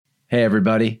Hey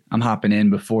everybody, I'm hopping in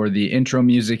before the intro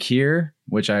music here,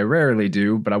 which I rarely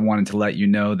do, but I wanted to let you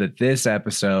know that this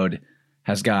episode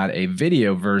has got a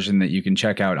video version that you can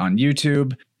check out on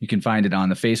YouTube. You can find it on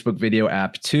the Facebook video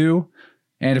app too.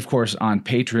 And of course, on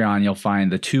Patreon, you'll find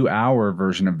the 2-hour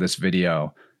version of this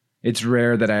video. It's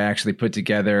rare that I actually put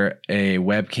together a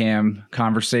webcam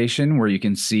conversation where you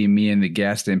can see me and the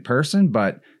guest in person,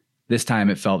 but this time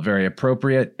it felt very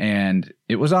appropriate and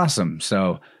it was awesome.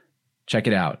 So check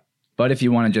it out. But if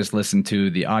you want to just listen to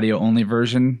the audio-only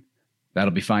version, that'll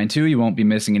be fine too. You won't be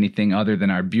missing anything other than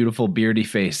our beautiful beardy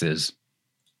faces.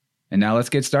 And now let's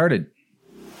get started.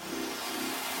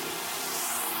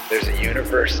 There's a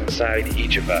universe inside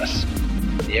each of us.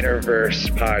 The Interverse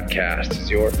podcast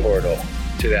is your portal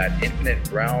to that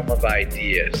infinite realm of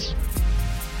ideas.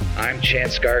 I'm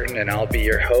Chance Garton, and I'll be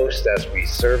your host as we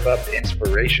serve up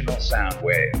inspirational sound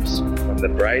waves from the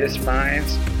brightest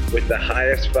minds with the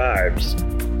highest vibes.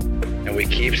 And we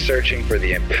keep searching for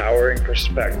the empowering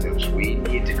perspectives we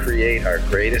need to create our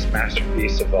greatest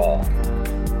masterpiece of all,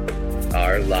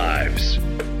 our lives.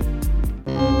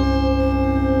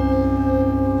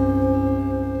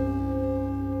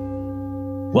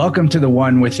 Welcome to the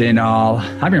One Within All.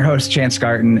 I'm your host, Chance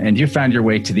Garton, and you found your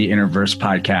way to the Interverse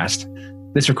podcast.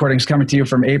 This recording is coming to you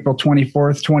from April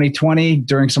 24th, 2020,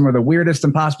 during some of the weirdest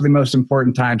and possibly most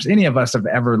important times any of us have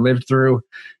ever lived through.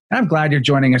 And I'm glad you're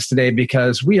joining us today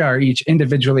because we are each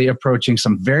individually approaching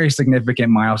some very significant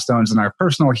milestones in our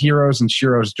personal heroes and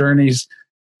sheroes journeys.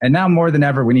 And now more than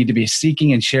ever, we need to be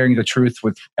seeking and sharing the truth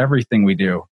with everything we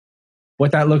do.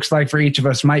 What that looks like for each of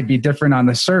us might be different on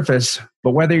the surface,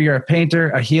 but whether you're a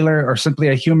painter, a healer, or simply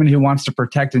a human who wants to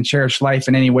protect and cherish life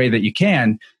in any way that you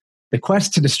can, the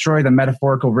quest to destroy the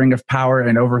metaphorical ring of power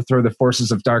and overthrow the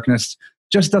forces of darkness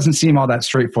just doesn't seem all that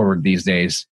straightforward these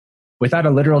days. Without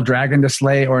a literal dragon to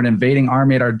slay or an invading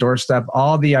army at our doorstep,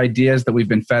 all the ideas that we've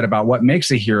been fed about what makes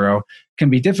a hero can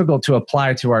be difficult to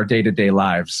apply to our day-to-day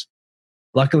lives.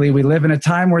 Luckily, we live in a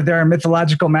time where there are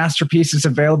mythological masterpieces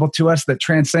available to us that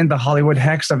transcend the Hollywood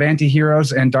hex of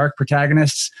anti-heroes and dark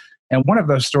protagonists, and one of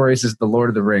those stories is The Lord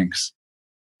of the Rings.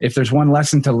 If there's one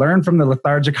lesson to learn from the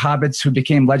lethargic hobbits who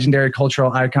became legendary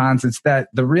cultural icons, it's that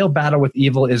the real battle with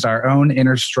evil is our own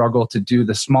inner struggle to do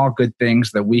the small good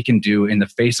things that we can do in the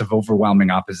face of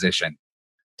overwhelming opposition.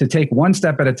 To take one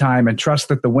step at a time and trust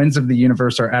that the winds of the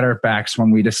universe are at our backs when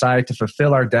we decide to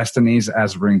fulfill our destinies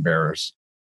as ring bearers.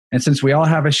 And since we all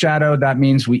have a shadow, that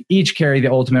means we each carry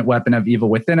the ultimate weapon of evil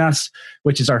within us,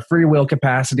 which is our free will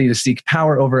capacity to seek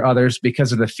power over others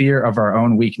because of the fear of our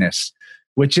own weakness,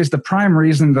 which is the prime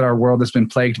reason that our world has been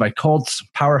plagued by cults,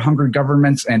 power-hungry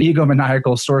governments, and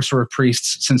egomaniacal sorcerer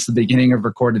priests since the beginning of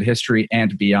recorded history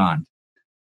and beyond.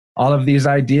 All of these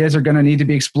ideas are going to need to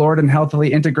be explored and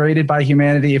healthily integrated by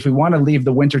humanity if we want to leave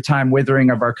the wintertime withering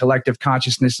of our collective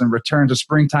consciousness and return to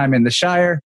springtime in the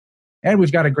Shire. And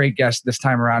we've got a great guest this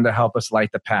time around to help us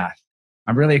light the path.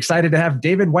 I'm really excited to have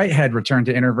David Whitehead return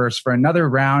to Interverse for another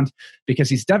round because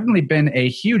he's definitely been a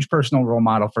huge personal role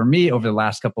model for me over the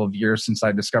last couple of years since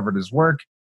I discovered his work.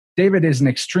 David is an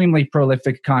extremely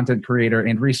prolific content creator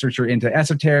and researcher into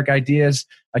esoteric ideas,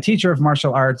 a teacher of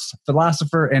martial arts,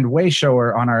 philosopher, and way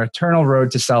shower on our eternal road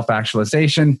to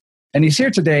self-actualization. And he's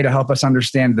here today to help us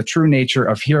understand the true nature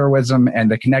of heroism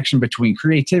and the connection between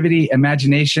creativity,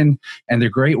 imagination, and the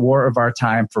great war of our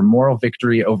time for moral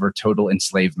victory over total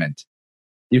enslavement.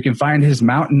 You can find his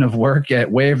mountain of work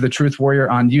at Way of the Truth Warrior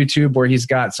on YouTube, where he's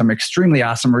got some extremely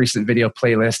awesome recent video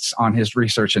playlists on his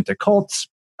research into cults,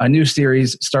 a new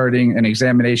series starting an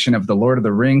examination of the Lord of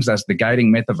the Rings as the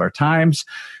guiding myth of our times,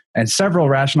 and several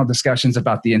rational discussions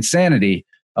about the insanity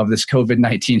of this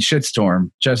COVID-19 shitstorm,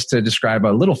 just to describe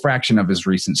a little fraction of his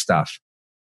recent stuff.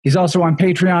 He's also on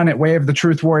Patreon at Way of the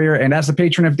Truth Warrior, and as a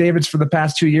patron of David's for the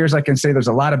past 2 years, I can say there's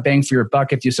a lot of bang for your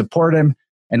buck if you support him.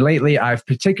 And lately, I've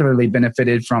particularly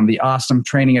benefited from the awesome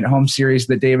Training at Home series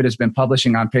that David has been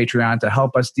publishing on Patreon to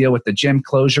help us deal with the gym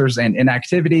closures and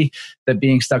inactivity that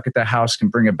being stuck at the house can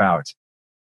bring about.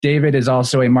 David is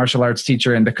also a martial arts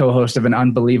teacher and the co-host of an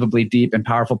unbelievably deep and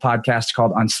powerful podcast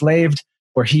called Unslaved,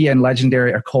 where he and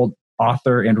legendary occult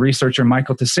author and researcher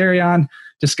Michael Tessarion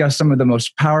discuss some of the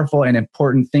most powerful and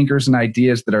important thinkers and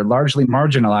ideas that are largely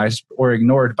marginalized or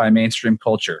ignored by mainstream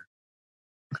culture.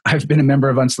 I've been a member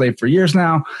of Unslaved for years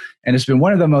now, and it's been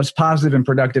one of the most positive and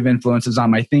productive influences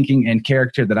on my thinking and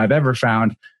character that I've ever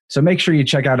found. So make sure you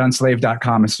check out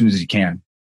unslaved.com as soon as you can.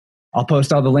 I'll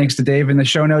post all the links to Dave in the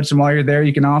show notes, and while you're there,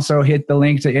 you can also hit the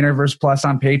link to Interverse Plus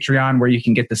on Patreon, where you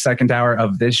can get the second hour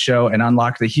of this show and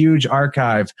unlock the huge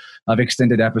archive of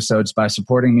extended episodes by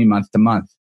supporting me month to month.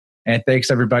 And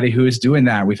thanks everybody who is doing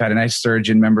that. We've had a nice surge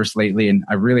in members lately, and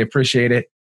I really appreciate it.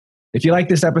 If you like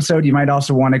this episode, you might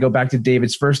also want to go back to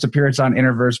David's first appearance on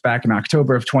Interverse back in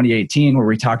October of 2018, where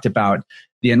we talked about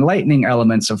the enlightening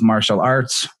elements of martial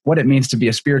arts, what it means to be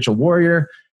a spiritual warrior,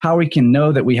 how we can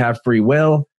know that we have free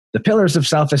will, the pillars of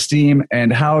self-esteem,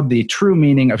 and how the true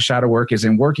meaning of shadow work is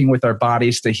in working with our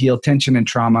bodies to heal tension and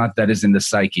trauma that is in the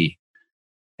psyche.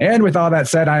 And with all that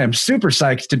said, I am super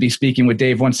psyched to be speaking with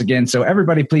Dave once again. So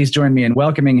everybody please join me in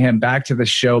welcoming him back to the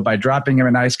show by dropping him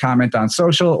a nice comment on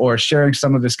social or sharing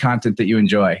some of his content that you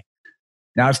enjoy.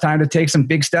 Now it's time to take some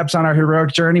big steps on our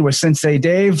heroic journey with Sensei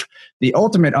Dave, the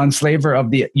ultimate unslaver of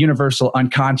the universal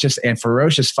unconscious and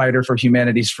ferocious fighter for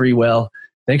humanity's free will.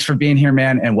 Thanks for being here,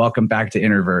 man, and welcome back to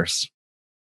Interverse.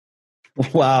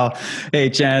 Wow.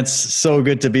 Hey, Chance, so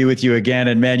good to be with you again.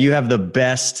 And man, you have the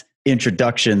best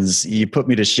introductions. You put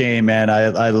me to shame, man.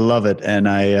 I love it. And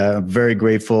I am very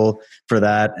grateful for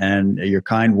that and your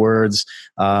kind words.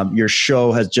 Your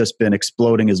show has just been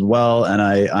exploding as well. And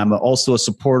I'm also a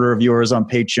supporter of yours on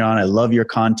Patreon. I love your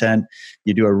content.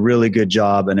 You do a really good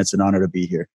job and it's an honor to be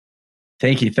here.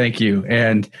 Thank you. Thank you.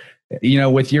 And, you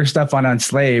know, with your stuff on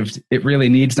Unslaved, it really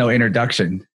needs no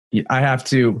introduction. I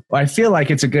feel like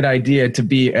it's a good idea to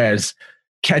be as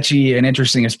catchy and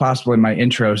interesting as possible in my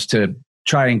intros to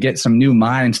try and get some new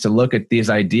minds to look at these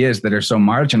ideas that are so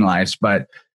marginalized. But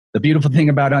the beautiful thing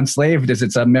about Unslaved is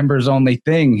it's a members only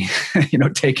thing. You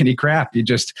don't take any crap. You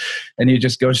just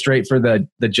go straight for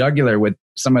the jugular with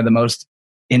some of the most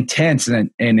intense and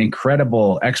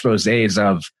incredible exposés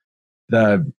of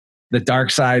the dark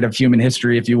side of human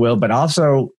history, if you will, but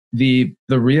also the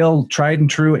real tried and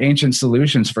true ancient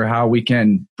solutions for how we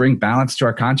can bring balance to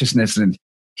our consciousness and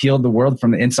heal the world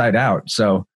from the inside out.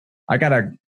 So I got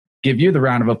to give you the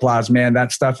round of applause, man.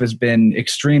 That stuff has been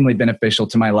extremely beneficial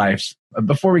to my life.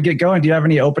 Before we get going, do you have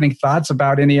any opening thoughts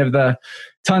about any of the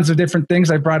tons of different things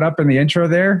I brought up in the intro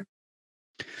there?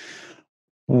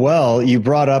 Well, you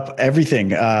brought up everything.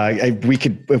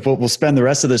 We'll spend the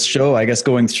rest of this show, I guess,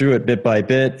 going through it bit by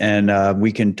bit, and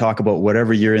we can talk about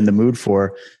whatever you're in the mood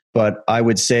for. But I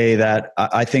would say that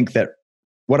I think that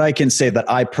what I can say that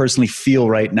I personally feel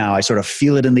right now, I sort of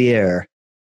feel it in the air,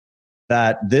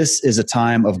 that this is a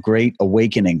time of great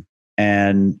awakening.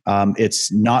 And it's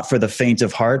not for the faint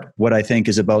of heart, what I think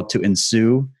is about to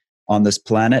ensue on this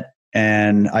planet.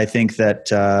 And I think that,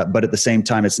 but at the same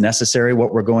time, it's necessary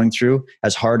what we're going through,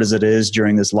 as hard as it is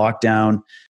during this lockdown,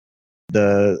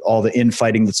 all the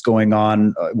infighting that's going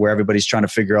on, where everybody's trying to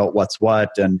figure out what's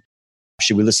what. And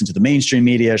should we listen to the mainstream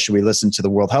media? Should we listen to the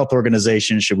World Health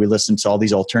Organization? Should we listen to all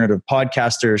these alternative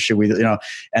podcasters? Should we,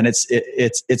 and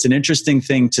it's an interesting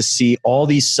thing to see all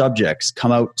these subjects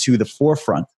come out to the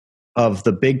forefront of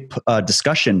the big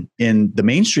discussion in the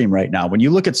mainstream right now. When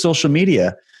you look at social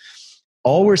media,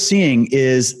 all we're seeing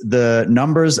is the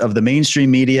numbers of the mainstream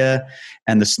media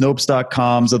and the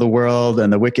Snopes.coms of the world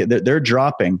and the Wicked. They're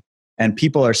dropping, and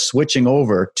people are switching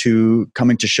over to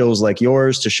coming to shows like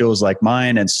yours, to shows like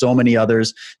mine, and so many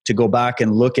others to go back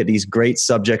and look at these great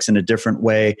subjects in a different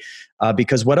way.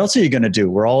 Because what else are you going to do?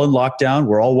 We're all in lockdown.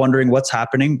 We're all wondering what's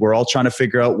happening. We're all trying to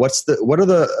figure out what are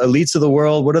the elites of the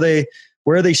world?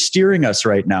 Where are they steering us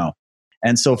right now?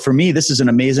 And so for me, this is an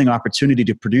amazing opportunity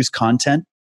to produce content.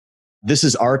 This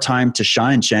is our time to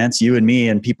shine, Chance, you and me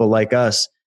and people like us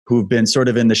who've been sort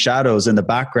of in the shadows, in the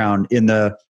background, in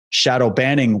the shadow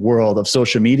banning world of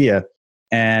social media.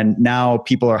 And now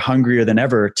people are hungrier than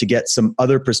ever to get some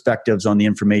other perspectives on the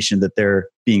information that they're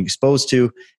being exposed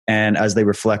to, and as they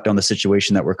reflect on the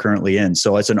situation that we're currently in.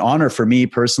 So it's an honor for me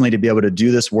personally to be able to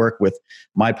do this work with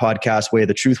my podcast, Way of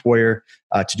the Truth Warrior,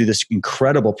 to do this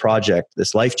incredible project,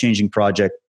 this life-changing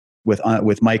project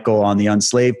with Michael on the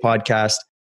Unslaved podcast.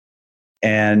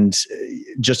 And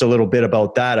just a little bit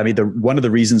about that. I mean, one of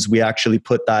the reasons we actually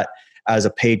put that as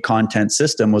a paid content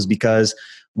system was because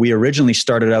we originally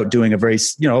started out doing a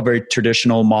very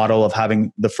traditional model of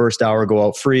having the first hour go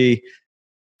out free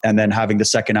and then having the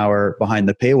second hour behind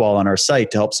the paywall on our site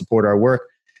to help support our work.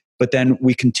 But then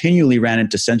we continually ran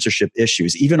into censorship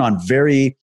issues, even on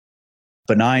very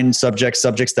benign subjects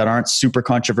that aren't super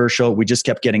controversial. We just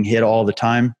kept getting hit all the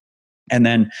time. And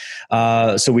then,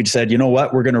 so we said, you know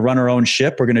what, we're going to run our own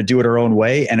ship. We're going to do it our own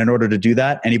way. And in order to do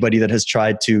that, anybody that has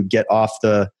tried to get off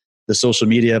the social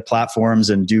media platforms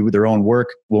and do their own work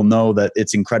will know that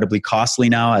it's incredibly costly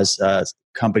now, as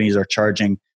companies are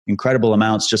charging incredible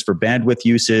amounts just for bandwidth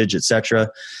usage, etc.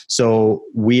 So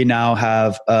we now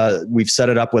have, we've set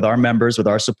it up with our members, with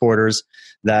our supporters,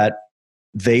 that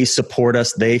they support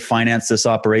us. They finance this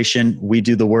operation. We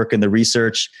do the work and the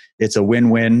research. It's a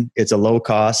win-win. It's a low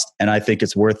cost, and I think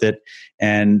it's worth it.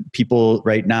 And people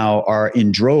right now are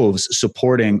in droves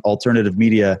supporting alternative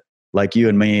media like you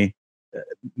and me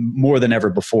more than ever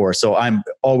before. So I'm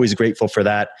always grateful for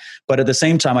that. But at the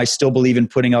same time, I still believe in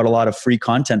putting out a lot of free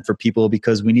content for people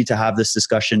because we need to have this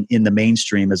discussion in the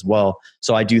mainstream as well.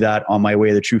 So I do that on my way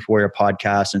to the Truth Warrior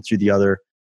podcast and through the other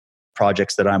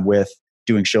projects that I'm with,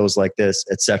 doing shows like this,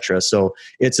 etc. So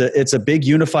it's a big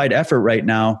unified effort right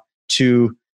now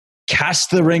to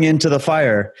cast the ring into the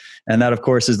fire. And that, of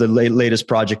course, is the latest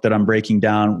project that I'm breaking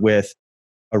down with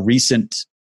a recent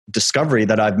discovery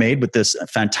that I've made with this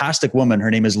fantastic woman.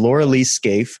 Her name is Laura-Lee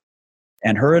Scaife.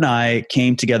 And her and I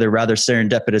came together rather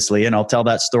serendipitously, and I'll tell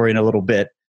that story in a little bit.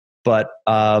 But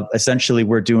essentially,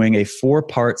 we're doing a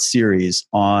 4-part series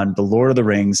on the Lord of the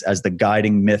Rings as the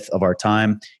guiding myth of our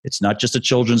time. It's not just a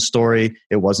children's story.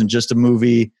 It wasn't just a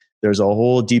movie. There's a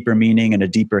whole deeper meaning and a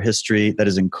deeper history that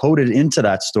is encoded into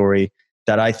that story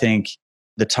that I think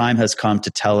the time has come to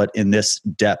tell it in this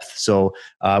depth. So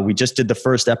we just did the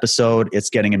first episode. It's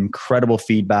getting incredible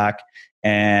feedback,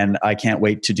 and I can't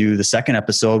wait to do the second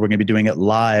episode. We're going to be doing it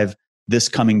live this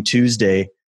coming Tuesday,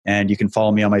 and you can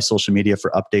follow me on my social media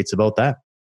for updates about that.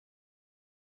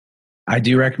 I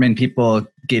do recommend people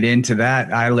get into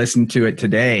that. I listened to it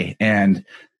today, and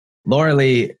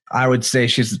Laura-Lee, I would say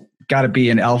she's got to be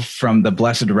an elf from the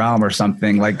Blessed Realm or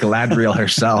something, like Galadriel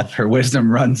herself. Her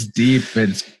wisdom runs deep.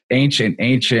 It's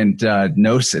ancient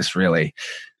gnosis, really.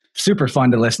 Super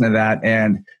fun to listen to that.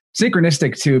 And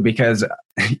synchronistic too, because,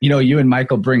 you and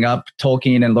Michael bring up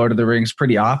Tolkien and Lord of the Rings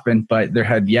pretty often, but there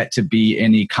had yet to be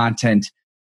any content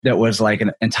that was like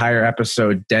an entire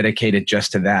episode dedicated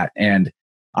just to that. And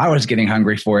I was getting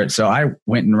hungry for it. So I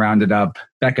went and rounded up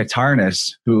Becca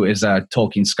Tarnas, who is a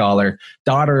Tolkien scholar,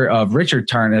 daughter of Richard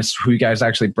Tarnas, who you guys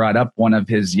actually brought up one of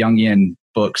his Jungian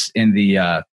books in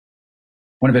the,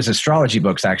 one of his astrology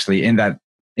books, actually, in that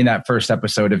first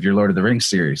episode of your Lord of the Rings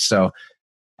series. So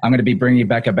I'm going to be bringing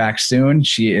Becca back soon.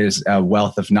 She is a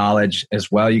wealth of knowledge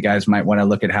as well. You guys might want to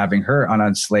look at having her on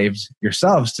Unslaved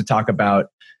yourselves to talk about,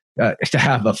 to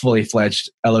have a fully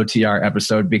fledged LOTR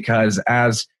episode, because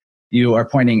as you are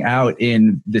pointing out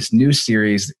in this new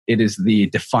series, it is the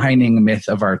defining myth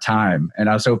of our time. And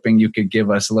I was hoping you could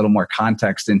give us a little more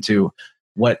context into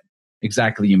what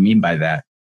exactly you mean by that.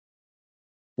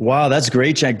 Wow, that's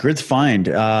great, Chad. Good find.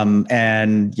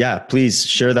 And yeah, please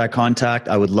share that contact.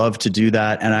 I would love to do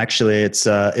that. And actually, it's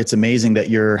amazing that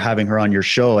you're having her on your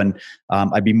show. And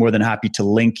I'd be more than happy to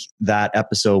link that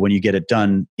episode when you get it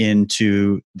done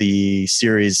into the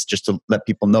series, just to let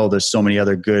people know there's so many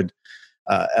other good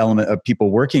element of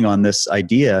people working on this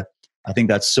idea. I think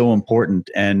that's so important.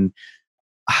 And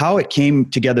how it came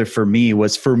together for me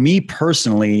was, for me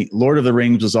personally, Lord of the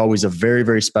Rings was always a very,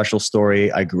 very special story.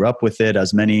 I grew up with it,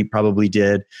 as many probably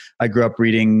did. I grew up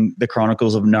reading the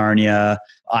Chronicles of Narnia,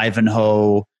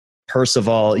 Ivanhoe,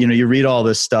 Percival. You read all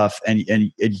this stuff, and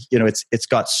it's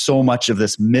got so much of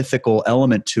this mythical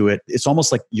element to it. It's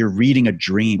almost like you're reading a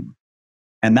dream.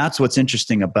 And that's what's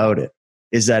interesting about it,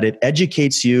 is that it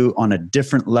educates you on a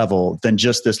different level than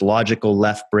just this logical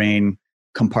left brain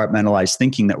compartmentalized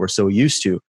thinking that we're so used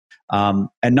to. And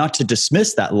not to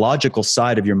dismiss that logical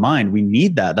side of your mind. We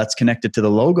need that. That's connected to the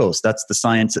logos. That's the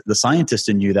scientist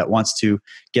in you that wants to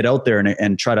get out there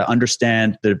and try to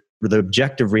understand the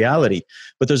objective reality.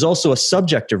 But there's also a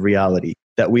subjective reality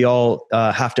that we all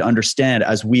have to understand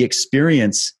as we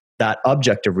experience that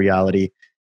objective reality.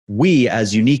 We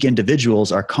as unique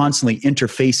individuals are constantly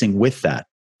interfacing with that.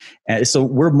 And so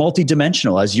we're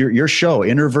multidimensional, as your show,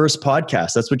 Interverse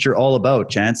Podcast. That's what you're all about,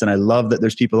 Chance. And I love that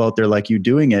there's people out there like you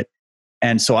doing it.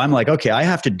 And so I'm like, okay, I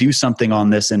have to do something on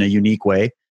this in a unique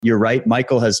way. You're right.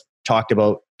 Michael has talked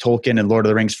about Tolkien and Lord of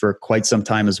the Rings for quite some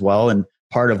time as well. And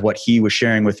part of what he was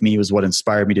sharing with me was what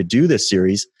inspired me to do this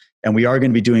series. And we are going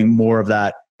to be doing more of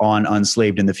that on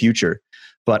Unslaved in the future.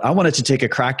 But I wanted to take a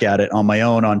crack at it on my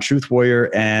own on Truth Warrior.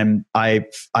 And I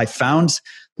found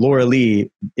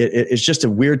Laura-Lee. It's just a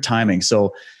weird timing.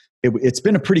 So it's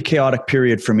been a pretty chaotic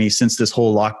period for me since this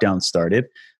whole lockdown started.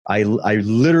 I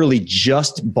literally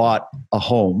just bought a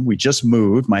home. We just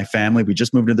moved, my family. We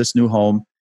just moved to this new home.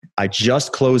 I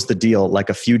just closed the deal like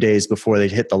a few days before they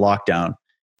hit the lockdown.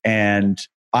 And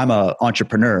I'm an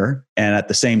entrepreneur. And at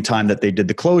the same time that they did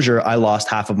the closure, I lost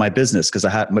half of my business because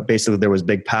there was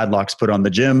big padlocks put on the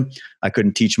gym. I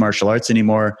couldn't teach martial arts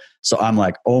anymore. So I'm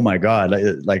like, oh my God,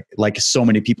 like so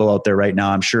many people out there right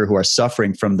now, I'm sure, who are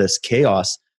suffering from this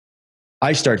chaos.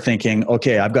 I start thinking,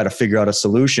 okay, I've got to figure out a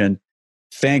solution.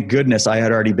 Thank goodness I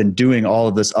had already been doing all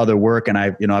of this other work, and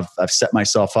I've set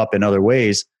myself up in other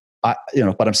ways. But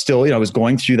I'm still, I was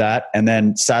going through that. And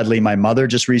then sadly, my mother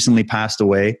just recently passed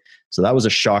away. So that was a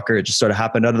shocker. It just sort of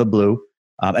happened out of the blue.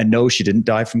 And no, she didn't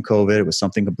die from COVID. It was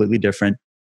something completely different.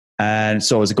 And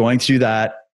so I was going through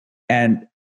that. And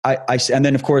and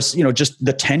then of course, just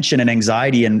the tension and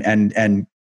anxiety and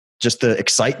just the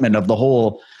excitement of the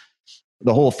whole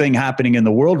thing happening in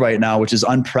the world right now, which is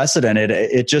unprecedented.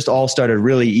 It just all started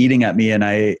really eating at me, and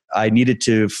I needed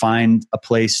to find a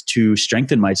place to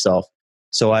strengthen myself.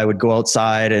 So I would go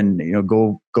outside and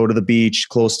go to the beach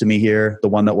close to me here, the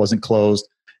one that wasn't closed,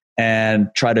 and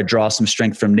try to draw some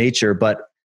strength from nature. But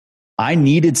I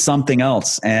needed something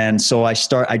else, and so I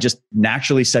just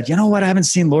naturally said, you know what? I haven't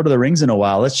seen Lord of the Rings in a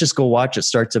while. Let's just go watch it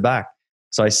start to back.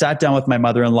 So I sat down with my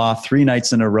mother-in-law 3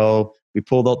 nights in a row. We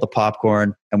pulled out the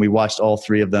popcorn and we watched all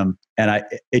 3 of them. And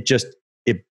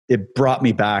it brought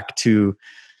me back to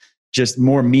just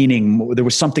more meaning. There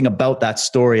was something about that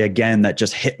story again that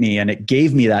just hit me, and it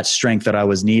gave me that strength that I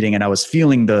was needing. And I was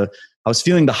feeling the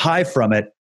high from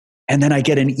it. And then I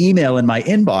get an email in my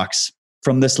inbox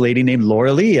from this lady named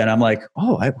Laura Lee. And I'm like,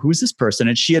 who's this person?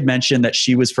 And she had mentioned that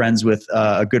she was friends with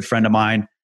a good friend of mine,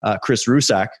 Chris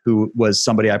Rusak, who was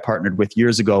somebody I partnered with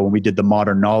years ago when we did the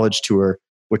Modern Knowledge Tour,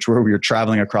 which where we were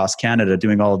traveling across Canada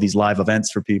doing all of these live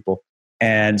events for people.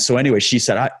 And so anyway, she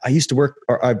said, I used to work,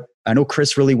 or I know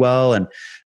Chris really well, and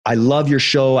I love your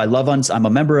show. I'm a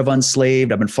member of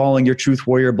Unslaved. I've been following your Truth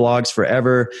Warrior blogs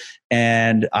forever.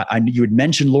 And you had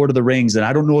mentioned Lord of the Rings, and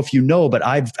I don't know if you know, but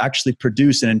I've actually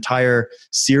produced an entire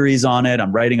series on it.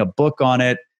 I'm writing a book on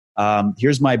it.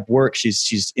 Here's my work.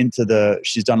 She's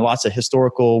done lots of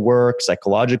historical work,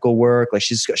 psychological work. Like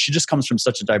she just comes from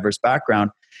such a diverse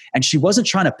background, and she wasn't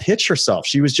trying to pitch herself.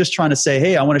 She was just trying to say,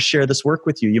 hey, I want to share this work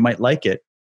with you. You might like it.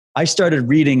 I started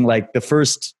reading like the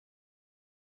first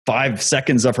 5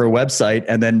 seconds of her website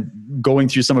and then going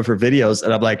through some of her videos.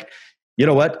 And I'm like, you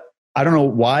know what? I don't know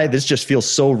why this just feels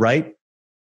so right.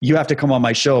 You have to come on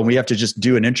my show and we have to just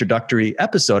do an introductory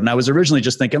episode. And I was originally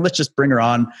just thinking, let's just bring her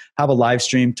on, have a live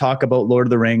stream, talk about Lord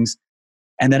of the Rings.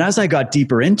 And then as I got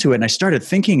deeper into it and I started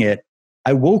thinking it,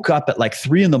 I woke up at like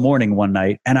 3 a.m. one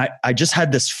night and I just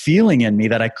had this feeling in me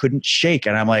that I couldn't shake.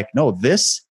 And I'm like, no,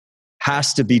 this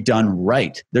has to be done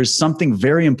right. There's something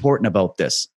very important about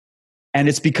this. And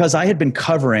it's because I had been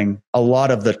covering a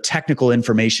lot of the technical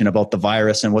information about the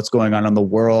virus and what's going on in the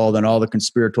world and all the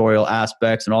conspiratorial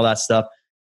aspects and all that stuff.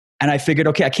 And I figured,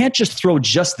 okay, I can't just throw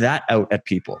just that out at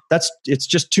people. It's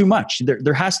just too much.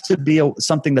 There has to be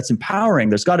something that's empowering.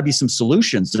 There's got to be some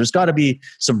solutions. There's got to be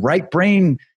some right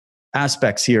brain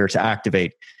aspects here to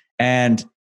activate. And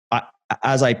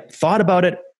as I thought about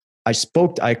it,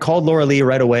 I called Laura Lee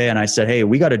right away and I said, hey,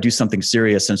 we got to do something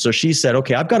serious. And so she said,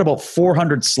 okay, I've got about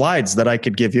 400 slides that I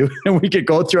could give you and we could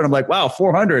go through. And I'm like, wow,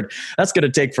 400, that's going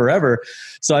to take forever.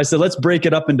 So I said, let's break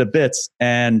it up into bits.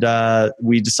 And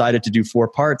we decided to do 4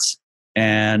 parts.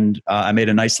 And I made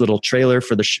a nice little trailer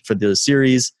for the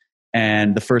series.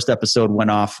 And the first episode went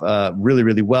off really,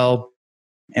 really well.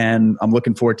 And I'm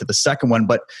looking forward to the second one.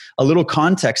 But a little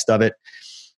context of it,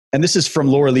 and this is from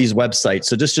Laura Lee's website.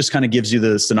 So this just kind of gives you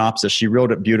the synopsis. She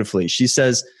wrote it beautifully. She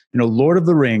says, Lord of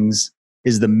the Rings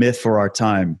is the myth for our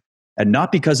time. And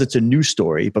not because it's a new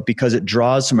story, but because it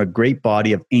draws from a great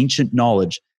body of ancient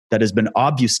knowledge that has been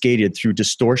obfuscated through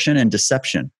distortion and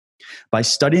deception. By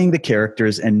studying the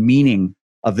characters and meaning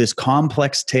of this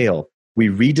complex tale, we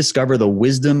rediscover the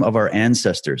wisdom of our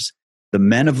ancestors, the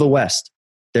men of the West,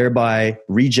 thereby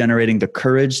regenerating the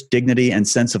courage, dignity, and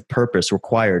sense of purpose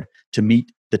required to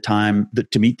meet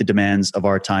the demands of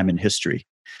our time in history.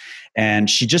 And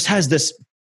she just has this,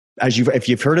 if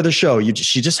you've heard of the show,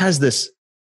 she just has this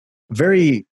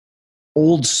very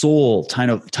old soul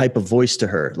type of voice to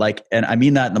her. And I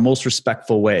mean that in the most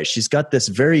respectful way. She's got this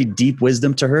very deep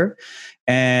wisdom to her.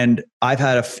 And I've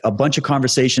had a bunch of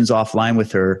conversations offline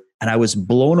with her, and I was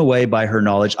blown away by her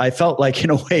knowledge. I felt like, in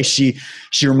a way, she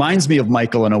reminds me of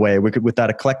Michael in a way, with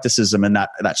that eclecticism and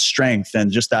that strength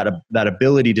and just that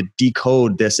ability to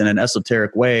decode this in an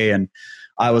esoteric way. And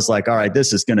I was like, all right,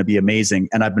 this is going to be amazing.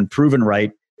 And I've been proven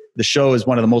right. The show is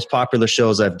one of the most popular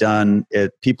shows I've done.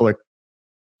 People are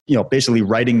basically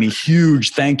writing me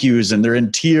huge thank yous, and they're in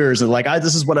tears and like,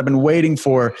 this is what I've been waiting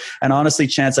for. And honestly,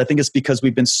 Chance, I think it's because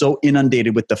we've been so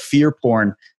inundated with the fear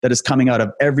porn that is coming out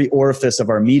of every orifice of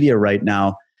our media right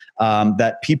now,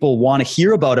 that people want to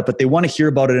hear about it, but they want to hear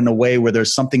about it in a way where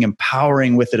there's something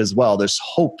empowering with it as well. There's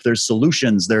hope, there's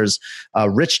solutions, there's a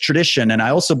rich tradition. And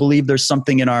I also believe there's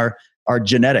something in our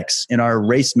genetics, in our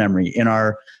race memory, in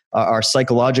our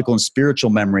psychological and spiritual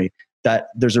memory, that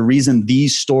there's a reason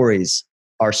these stories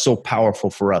are so powerful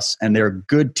for us. And they're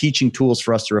good teaching tools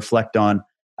for us to reflect on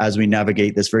as we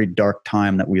navigate this very dark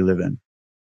time that we live in.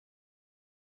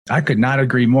 I could not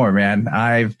agree more, man.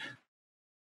 I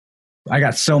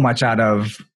got so much out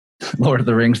of Lord of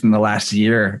the Rings in the last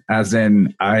year, as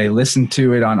in I listened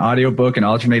to it on audiobook and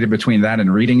alternated between that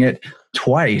and reading it.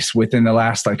 twice within the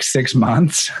last like 6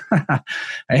 months.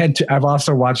 I've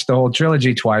also watched the whole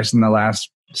trilogy twice in the last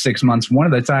 6 months. One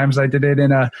of the times I did it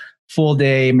in a full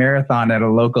day marathon at a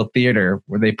local theater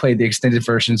where they played the extended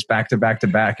versions back to back to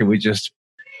back. And we just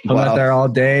hung out there all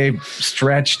day,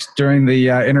 stretched during the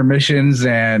intermissions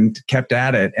and kept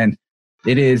at it. And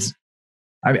it is,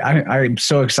 I'm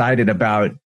so excited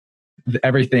about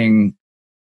everything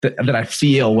that I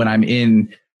feel when I'm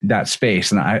in that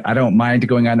space. And I don't mind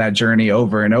going on that journey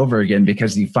over and over again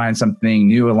because you find something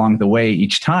new along the way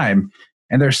each time.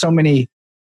 And there's so many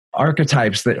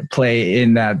archetypes that play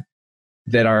in that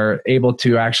are able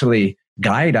to actually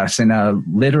guide us in a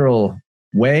literal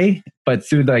way, but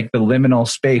through like the liminal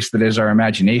space that is our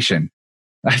imagination.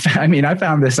 I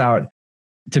found this out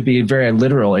to be very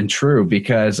literal and true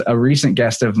because a recent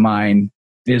guest of mine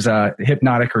is a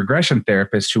hypnotic regression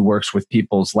therapist who works with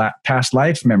people's past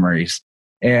life memories.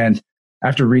 And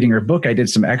after reading her book, I did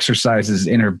some exercises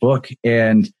in her book.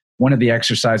 And one of the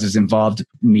exercises involved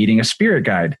meeting a spirit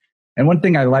guide. And one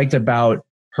thing I liked about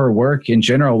her work in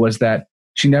general was that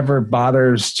she never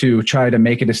bothers to try to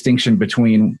make a distinction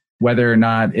between whether or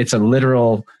not it's a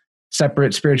literal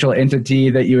separate spiritual entity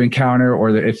that you encounter, or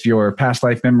if your past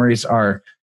life memories are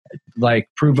like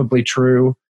provably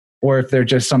true, or if they're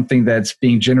just something that's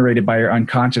being generated by your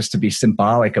unconscious to be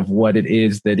symbolic of what it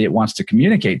is that it wants to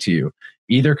communicate to you.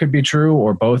 Either could be true,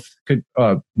 or both could,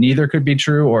 neither could be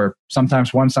true, or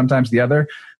sometimes one, sometimes the other.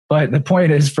 But the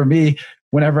point is, for me,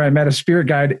 whenever I met a spirit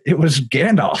guide, it was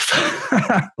Gandalf.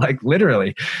 Like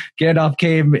literally, Gandalf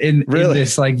came in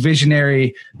this like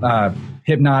visionary,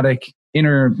 hypnotic,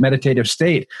 inner meditative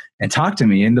state and talked to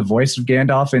me in the voice of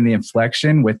Gandalf, in the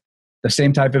inflection, with the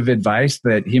same type of advice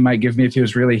that he might give me if he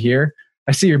was really here.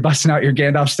 I see you're busting out your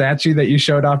Gandalf statue that you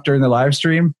showed off during the live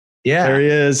stream. Yeah. There he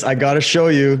is. I got to show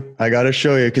you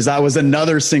because that was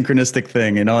another synchronistic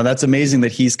thing, and that's amazing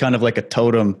that he's kind of like a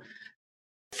totem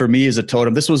for me as a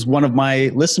totem. This was one of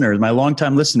my listeners, my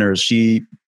longtime listeners. She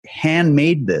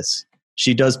handmade this.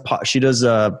 She does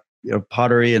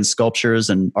pottery and sculptures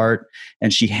and art,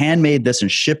 and she handmade this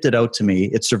and shipped it out to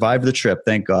me. It survived the trip,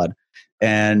 thank God.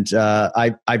 And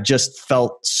I've just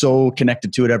felt so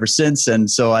connected to it ever since. And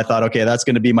so I thought, okay, that's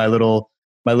going to be my little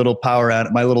my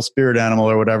little spirit animal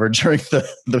or whatever during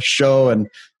the show. And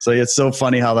so it's so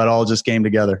funny how that all just came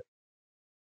together.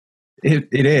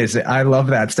 It is. I love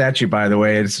that statue, by the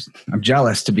way. I'm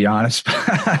jealous, to be honest.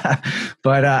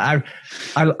 But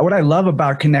what I love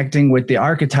about connecting with the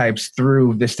archetypes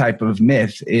through this type of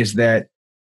myth is that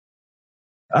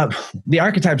the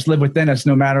archetypes live within us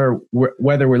no matter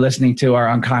whether we're listening to our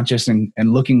unconscious and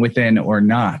looking within or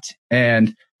not.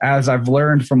 And as I've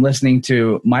learned from listening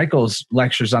to Michael's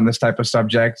lectures on this type of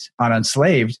subject on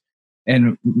Unslaved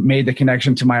and made the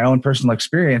connection to my own personal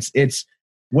experience, it's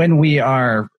when we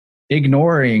are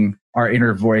ignoring our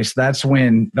inner voice, that's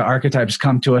when the archetypes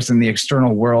come to us in the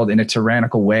external world in a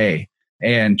tyrannical way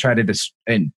and try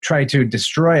to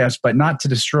destroy us, but not to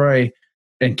destroy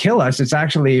and kill us. It's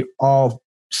actually all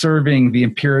serving the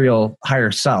imperial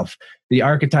higher self. The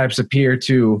archetypes appear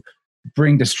to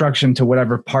bring destruction to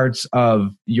whatever parts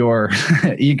of your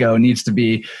ego needs to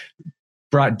be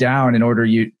brought down in order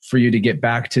for you to get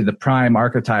back to the prime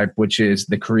archetype, which is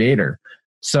the creator.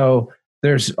 So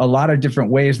there's a lot of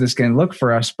different ways this can look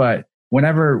for us, but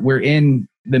whenever we're in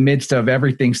the midst of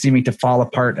everything seeming to fall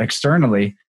apart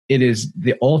externally, it is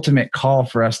the ultimate call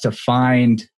for us to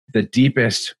find the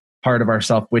deepest part of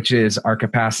ourself, which is our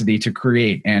capacity to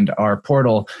create and our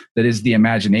portal that is the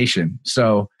imagination.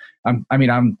 So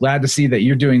I'm glad to see that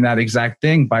you're doing that exact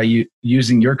thing by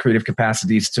using your creative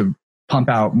capacities to pump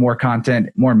out more content,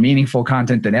 more meaningful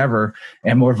content than ever,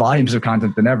 and more volumes of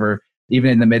content than ever, even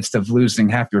in the midst of losing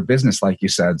half your business, like you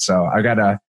said. So I got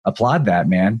to applaud that,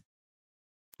 man.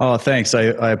 Oh, thanks.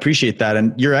 I appreciate that.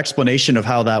 And your explanation of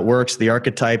how that works, the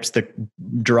archetypes, the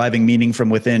deriving meaning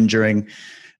from within during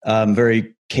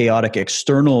very chaotic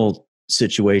external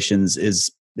situations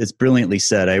is brilliantly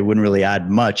said. I wouldn't really add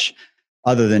much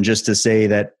other than just to say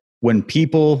that when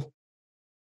people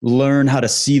learn how to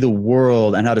see the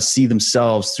world and how to see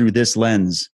themselves through this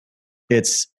lens,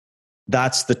 that's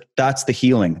the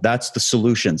healing. That's the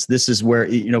solutions. This is where,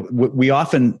 we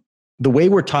often, the way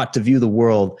we're taught to view the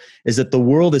world is that the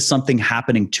world is something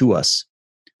happening to us.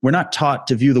 We're not taught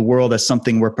to view the world as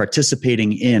something we're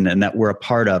participating in and that we're a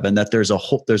part of, and that there's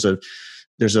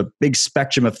a big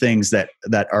spectrum of things that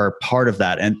are part of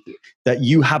that, and that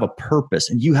you have a purpose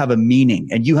and you have a meaning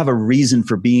and you have a reason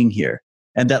for being here,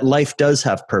 and that life does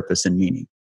have purpose and meaning.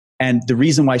 And the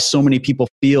reason why so many people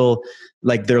feel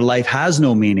like their life has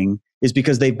no meaning is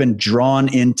because they've been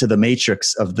drawn into the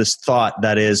matrix of this thought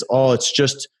that is, it's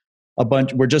just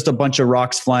we're just a bunch of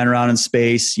rocks flying around in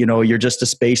space. You know, you're just a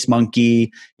space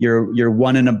monkey. You're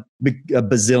one in a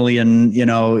bazillion. You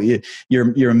know,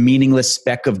 you're a meaningless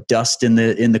speck of dust in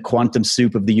the quantum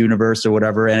soup of the universe or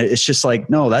whatever. And it's just like,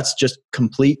 no, that's just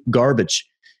complete garbage.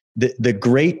 The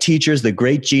great teachers, the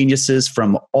great geniuses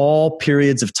from all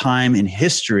periods of time in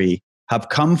history have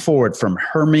come forward, from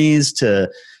Hermes to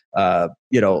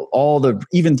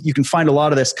even you can find a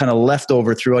lot of this kind of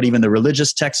leftover throughout even the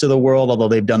religious texts of the world, although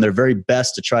they've done their very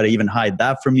best to try to even hide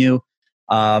that from you.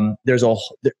 There's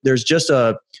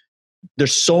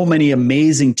so many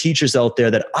amazing teachers out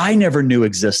there that I never knew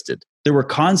existed. There were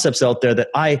concepts out there that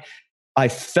I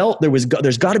felt there's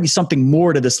got to be something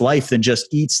more to this life than just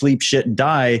eat, sleep, shit, and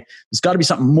die. There's got to be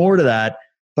something more to that,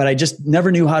 but I just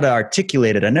never knew how to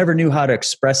articulate it. I never knew how to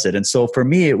express it. And so for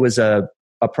me, it was a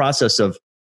process of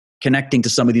connecting to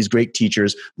some of these great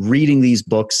teachers, reading these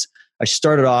books. I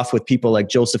started off with people like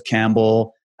Joseph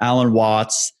Campbell, Alan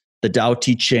Watts, the Tao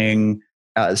Te Ching,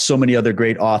 so many other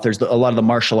great authors, a lot of the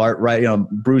martial art, right?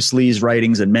 Bruce Lee's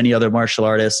writings and many other martial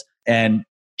artists, and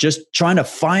just trying to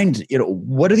find,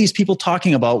 what are these people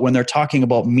talking about when they're talking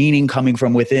about meaning coming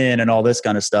from within and all this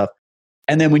kind of stuff.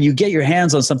 And then when you get your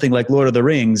hands on something like Lord of the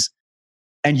Rings,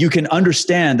 and you can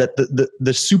understand that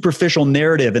the superficial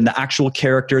narrative and the actual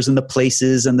characters and the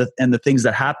places and the things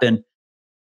that happen,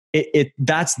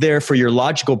 that's there for your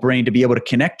logical brain to be able to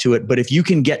connect to it. But if you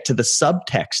can get to the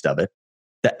subtext of it,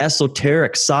 the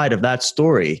esoteric side of that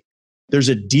story, there's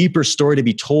a deeper story to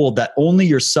be told that only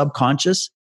your subconscious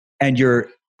and your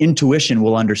intuition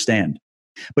will understand.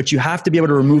 But you have to be able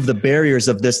to remove the barriers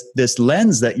of this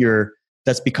lens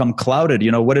that's become clouded.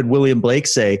 What did William Blake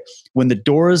say? When the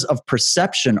doors of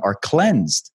perception are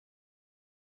cleansed,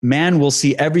 man will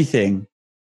see everything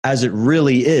as it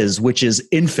really is, which is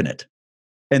infinite.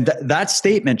 And that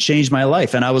statement changed my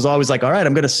life. And I was always like, all right,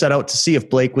 I'm going to set out to see if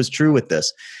Blake was true with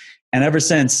this. And ever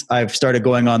since, I've started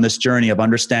going on this journey of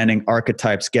understanding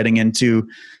archetypes, getting into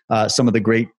some of the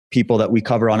great people that we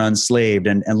cover on Unslaved,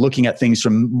 and looking at things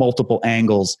from multiple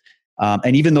angles.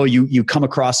 And even though you come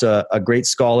across a great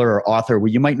scholar or author where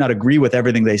you might not agree with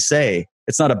everything they say,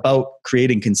 it's not about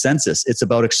creating consensus. It's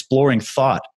about exploring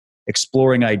thought,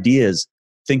 exploring ideas,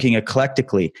 thinking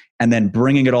eclectically, and then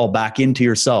bringing it all back into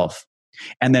yourself.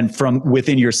 And then from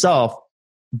within yourself,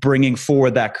 bringing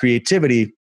forward that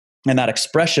creativity and that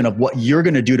expression of what you're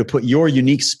going to do to put your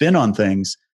unique spin on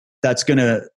things that's going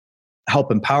to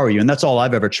help empower you. And that's all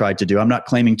I've ever tried to do. I'm not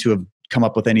claiming to have come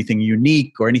up with anything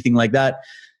unique or anything like that.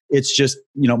 It's just,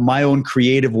 my own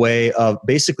creative way of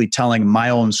basically telling my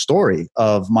own story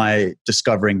of my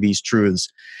discovering these truths.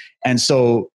 And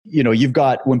so, you've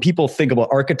got, when people think about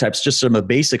archetypes, just some of the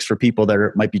basics for people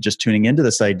that might be just tuning into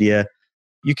this idea,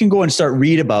 you can go and start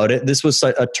read about it. This was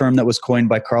a term that was coined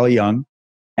by Carl Jung,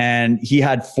 and he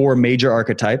had 4 major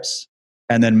archetypes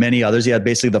and then many others. He had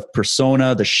basically the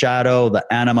persona, the shadow, the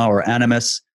anima or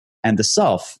animus, and the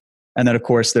self. And then, of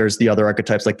course, there's the other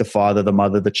archetypes like the father, the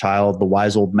mother, the child, the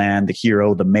wise old man, the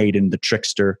hero, the maiden, the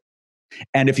trickster.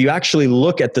 And if you actually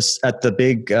look at this, at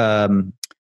the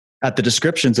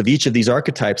descriptions of each of these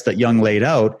archetypes that Jung laid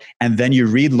out, and then you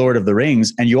read Lord of the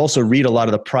Rings, and you also read a lot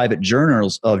of the private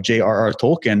journals of J.R.R.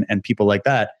 Tolkien and people like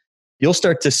that, you'll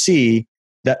start to see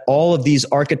that all of these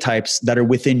archetypes that are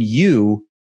within you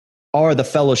are the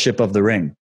Fellowship of the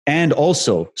Ring. And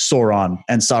also Sauron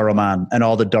and Saruman and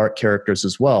all the dark characters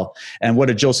as well. And what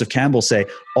did Joseph Campbell say?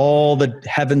 All the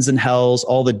heavens and hells,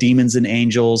 all the demons and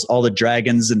angels, all the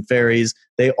dragons and fairies,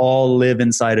 they all live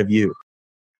inside of you.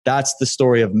 That's the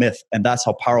story of myth, and that's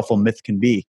how powerful myth can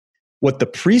be. What the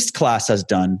priest class has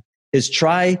done is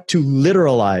try to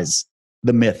literalize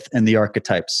the myth and the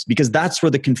archetypes, because that's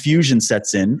where the confusion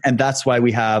sets in, and that's why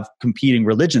we have competing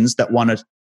religions that want to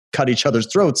cut each other's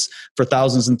throats for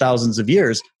thousands and thousands of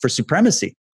years for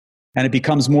supremacy. And it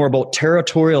becomes more about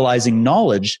territorializing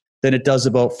knowledge than it does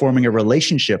about forming a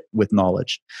relationship with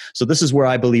knowledge. So this is where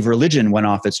I believe religion went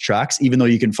off its tracks, even though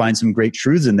you can find some great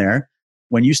truths in there.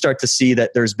 When you start to see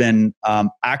that there's been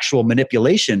actual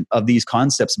manipulation of these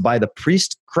concepts by the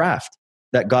priest craft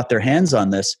that got their hands on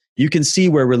this, you can see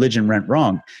where religion went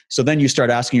wrong. So then you start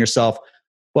asking yourself,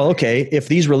 well, okay, if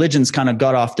these religions kind of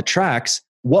got off the tracks,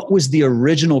 what was the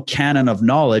original canon of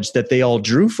knowledge that they all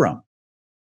drew from?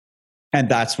 And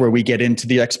that's where we get into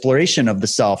the exploration of the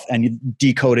self and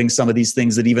decoding some of these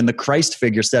things that even the Christ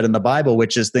figure said in the Bible,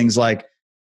 which is things like,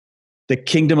 the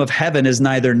kingdom of heaven is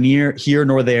neither near here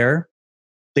nor there.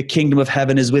 The kingdom of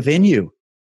heaven is within you.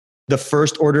 The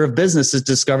first order of business is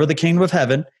discover the kingdom of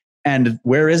heaven. And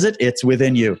where is it? It's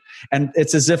within you. And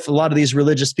it's as if a lot of these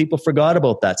religious people forgot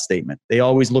about that statement. They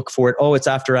always look for it. Oh, it's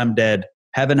after I'm dead.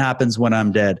 Heaven happens when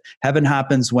I'm dead. Heaven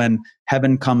happens when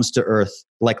heaven comes to earth,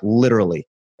 like literally.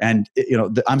 And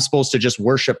I'm supposed to just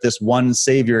worship this one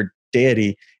savior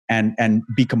deity and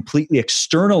be completely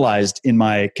externalized in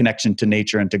my connection to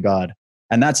nature and to God.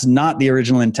 And that's not the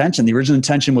original intention. The original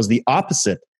intention was the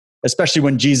opposite, especially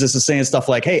when Jesus is saying stuff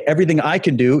like, hey, everything I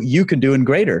can do, you can do and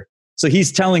greater. So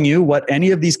he's telling you what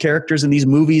any of these characters in these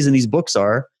movies and these books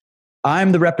are.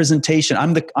 I'm the representation.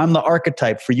 I'm the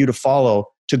archetype for you to follow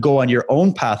to go on your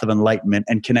own path of enlightenment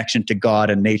and connection to God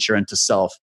and nature and to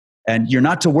self. And you're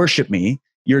not to worship me.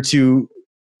 You're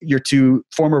to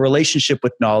form a relationship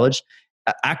with knowledge,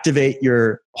 activate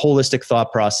your holistic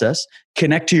thought process,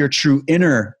 connect to your true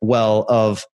inner well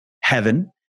of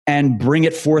heaven, and bring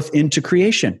it forth into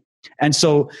creation. And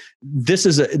so this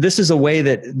is a way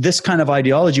that this kind of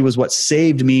ideology was what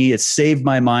saved me. It saved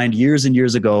my mind years and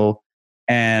years ago.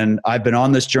 And I've been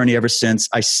on this journey ever since.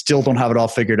 I still don't have it all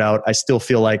figured out. I still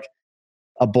feel like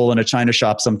a bull in a china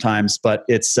shop sometimes, but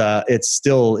it's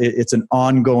an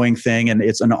ongoing thing, and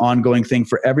it's an ongoing thing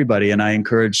for everybody. And I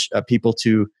encourage people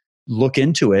to look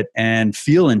into it and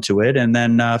feel into it, and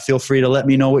then feel free to let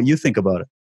me know what you think about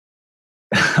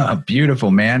it.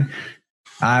 Beautiful, man.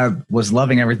 I was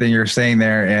loving everything you're saying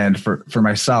there. And for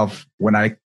myself,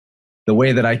 the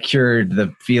way that I cured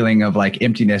the feeling of like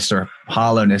emptiness or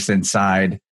hollowness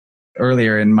inside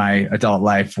earlier in my adult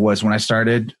life was when I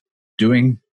started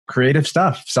doing creative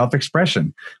stuff,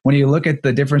 self-expression. When you look at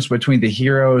the difference between the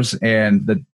heroes and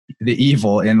the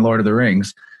evil in Lord of the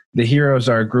Rings, the heroes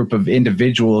are a group of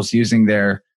individuals using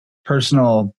their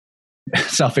personal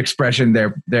self-expression,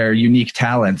 their unique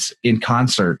talents in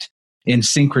concert, in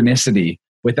synchronicity,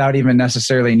 without even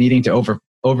necessarily needing to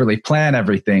overly plan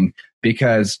everything,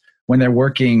 because when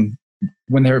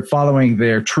they're following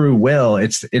their true will,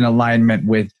 it's in alignment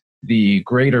with the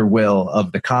greater will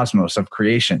of the cosmos, of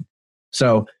creation.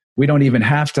 So we don't even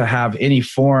have to have any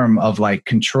form of like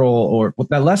control, or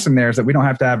the lesson there is that we don't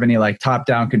have to have any like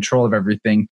top-down control of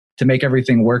everything to make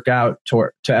everything work out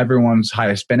to everyone's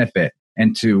highest benefit,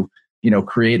 and to,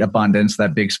 create abundance,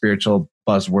 that big spiritual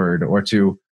buzzword, or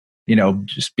to,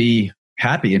 just be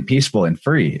happy and peaceful and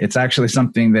free. It's actually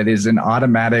something that is an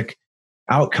automatic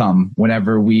outcome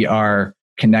whenever we are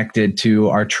connected to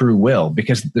our true will,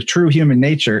 because the true human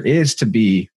nature is to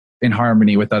be in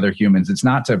harmony with other humans. It's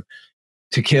not to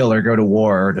kill or go to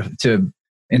war or to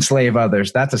enslave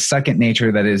others. That's a second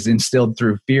nature that is instilled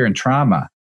through fear and trauma.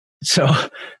 So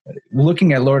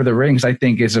looking at Lord of the Rings, I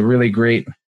think, is a really great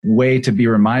way to be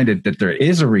reminded that there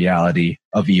is a reality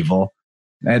of evil.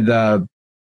 And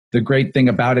the great thing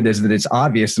about it is that it's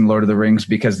obvious in Lord of the Rings,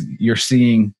 because you're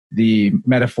seeing the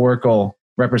metaphorical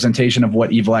representation of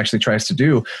what evil actually tries to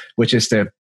do, which is to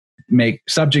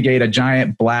subjugate a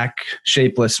giant black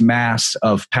shapeless mass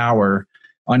of power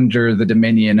under the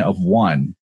dominion of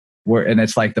one. And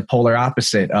it's like the polar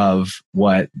opposite of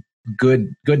what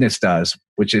goodness does,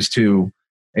 which is to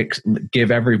give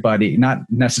everybody not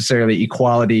necessarily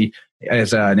equality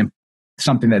as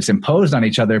something that's imposed on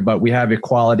each other, but we have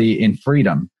equality in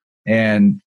freedom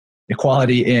and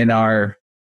equality in our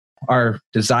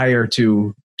desire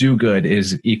to do good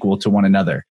is equal to one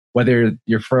another. Whether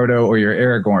you're Frodo or you're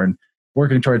Aragorn,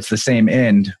 working towards the same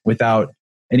end without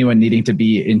anyone needing to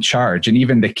be in charge. And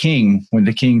even the king, when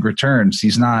the king returns,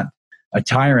 he's not a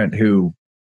tyrant who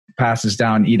passes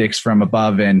down edicts from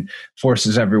above and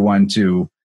forces everyone to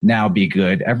now be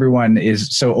good. Everyone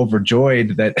is so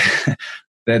overjoyed that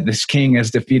that this king has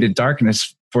defeated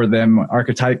darkness for them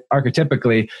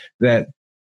archetypically, that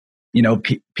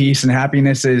peace and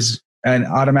happiness is an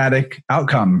automatic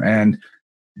outcome. And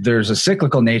there's a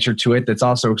cyclical nature to it that's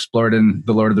also explored in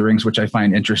the Lord of the Rings, which I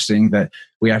find interesting, that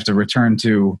we have to return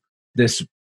to this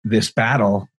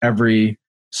battle every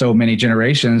so many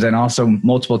generations, and also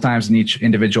multiple times in each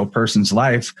individual person's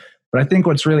life. But I think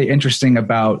what's really interesting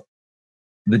about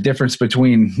the difference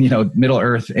between, Middle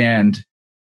Earth and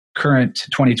current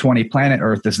 2020 planet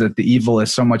Earth is that the evil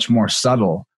is so much more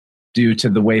subtle due to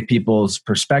the way people's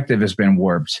perspective has been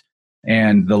warped,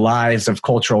 and the lies of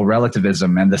cultural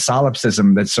relativism and the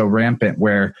solipsism that's so rampant,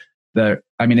 where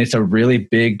it's a really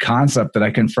big concept that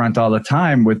I confront all the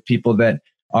time with people that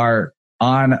are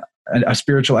on a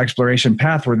spiritual exploration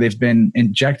path, where they've been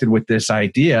injected with this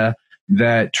idea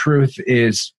that truth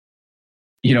is,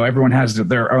 everyone has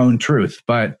their own truth.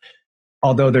 But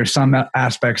although there's some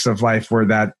aspects of life where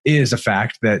that is a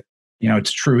fact, that,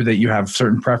 it's true that you have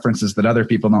certain preferences that other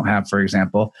people don't have, for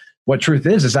example, what truth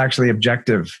is actually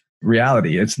objective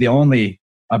reality. It's the only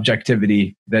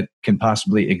objectivity that can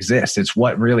possibly exist. It's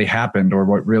what really happened, or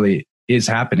what really is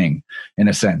happening, in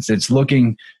a sense. It's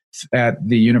looking at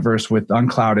the universe with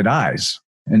unclouded eyes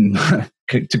and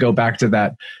to go back to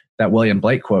that William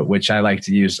Blake quote, which I like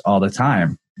to use all the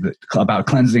time, about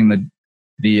cleansing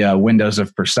the windows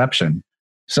of perception.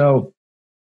 So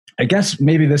I guess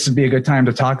maybe this would be a good time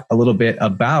to talk a little bit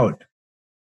about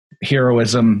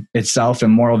heroism itself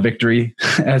and moral victory,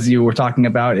 as you were talking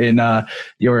about in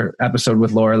your episode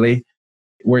with Laura Lee.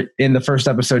 Where in the first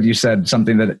episode, you said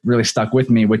something that really stuck with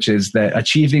me, which is that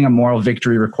achieving a moral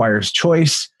victory requires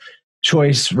choice.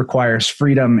 Choice requires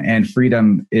freedom, and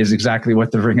freedom is exactly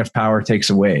what the Ring of Power takes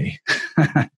away.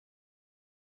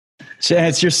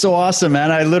 Chance, you're so awesome,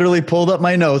 man. I literally pulled up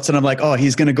my notes and I'm like, oh,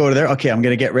 he's going to go to there. Okay, I'm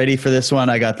going to get ready for this one.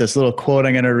 I got this little quote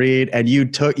I'm going to read, and you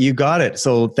got it.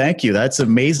 So thank you. That's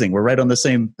amazing. We're right on the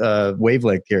same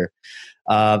wavelength here.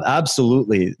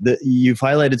 Absolutely. You've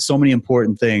highlighted so many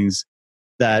important things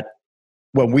that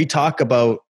when we talk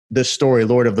about this story,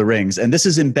 Lord of the Rings, and this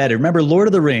is embedded. Remember, Lord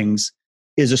of the Rings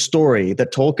is a story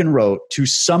that Tolkien wrote to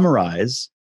summarize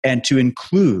and to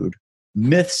include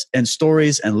myths and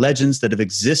stories and legends that have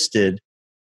existed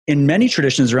in many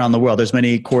traditions around the world. There's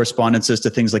many correspondences to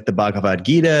things like the Bhagavad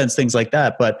Gita and things like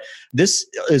that. But this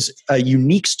is a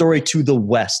unique story to the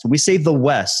West. When we say the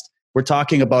West, we're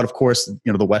talking about, of course,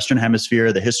 the Western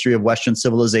Hemisphere, the history of Western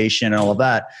civilization and all of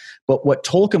that. But what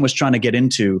Tolkien was trying to get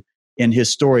into in his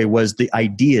story was the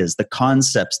ideas, the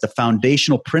concepts, the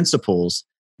foundational principles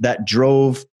that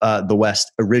drove the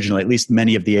West originally, at least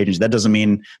many of the ages. That doesn't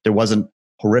mean there wasn't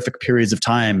horrific periods of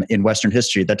time in Western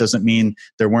history. That doesn't mean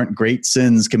there weren't great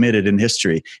sins committed in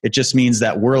history. It just means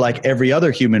that we're like every other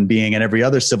human being and every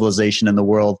other civilization in the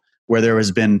world where there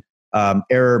has been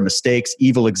error, mistakes,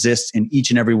 evil exists in each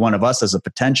and every one of us as a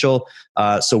potential.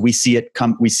 So we see it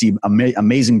come. We see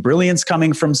amazing brilliance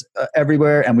coming from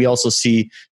everywhere, and we also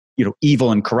see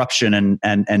evil and corruption and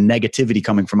negativity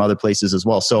coming from other places as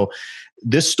well. So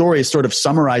this story sort of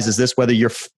summarizes this, whether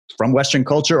you're from Western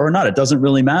culture or not. It doesn't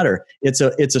really matter. It's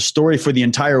a story for the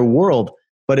entire world,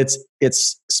 but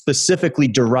it's specifically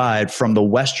derived from the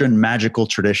Western magical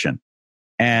tradition.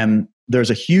 And there's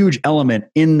a huge element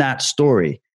in that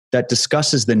story that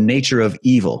discusses the nature of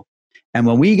evil. And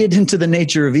when we get into the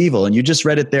nature of evil, and you just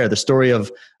read it there, the story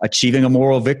of achieving a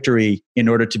moral victory, in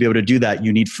order to be able to do that,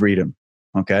 you need freedom.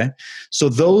 Okay. So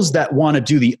those that want to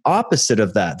do the opposite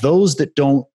of that, those that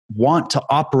don't want to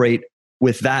operate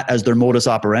with that as their modus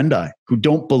operandi, who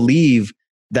don't believe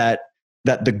that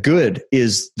the good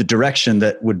is the direction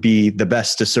that would be the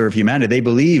best to serve humanity. They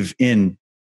believe in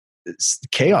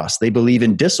chaos. They believe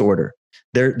in disorder.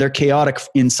 They're chaotic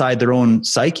inside their own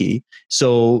psyche.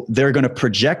 So they're going to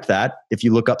project that. If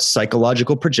you look up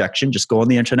psychological projection, just go on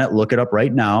the internet, look it up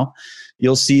right now.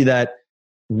 You'll see that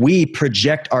we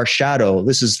project our shadow.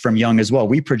 This is from Jung as well.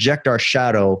 We project our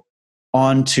shadow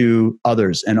onto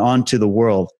others and onto the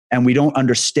world. And we don't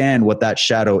understand what that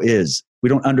shadow is. We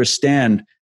don't understand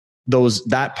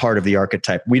that part of the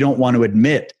archetype. We don't want to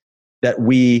admit that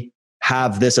we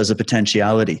have this as a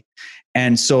potentiality.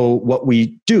 And so what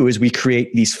we do is we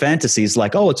create these fantasies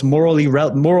like, oh, it's moral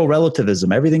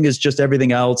relativism. Everything is just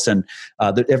everything else. And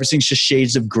everything's just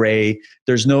shades of gray.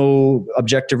 There's no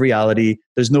objective reality.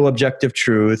 There's no objective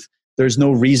truth. There's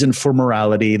no reason for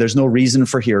morality. There's no reason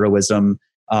for heroism.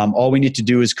 All we need to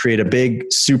do is create a big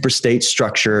super state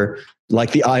structure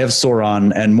like the Eye of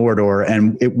Sauron and Mordor.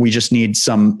 And we just need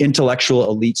some intellectual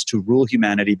elites to rule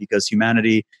humanity, because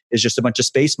humanity is just a bunch of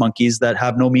space monkeys that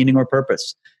have no meaning or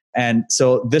purpose. And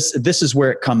so this is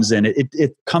where it comes in.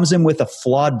 It comes in with a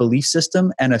flawed belief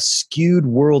system and a skewed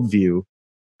worldview.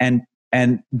 And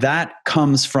that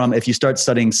comes from, if you start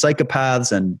studying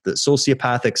psychopaths and the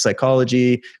sociopathic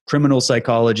psychology, criminal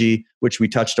psychology, which we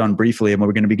touched on briefly and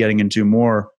we're going to be getting into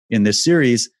more in this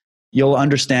series, you'll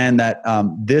understand that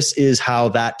this is how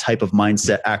that type of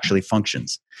mindset actually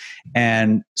functions.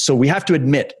 And so we have to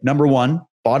admit, number one,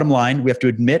 bottom line, we have to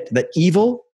admit that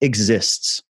evil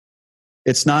exists.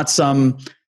 It's not some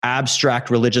abstract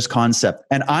religious concept.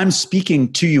 And I'm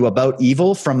speaking to you about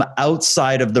evil from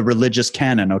outside of the religious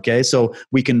canon, okay? So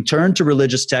we can turn to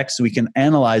religious texts, we can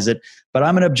analyze it, but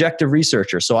I'm an objective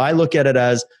researcher. So I look at it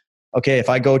as, okay, if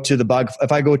I go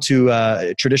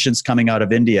to traditions coming out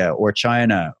of India or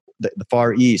China, the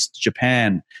Far East,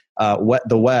 Japan,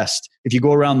 the West, if you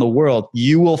go around the world,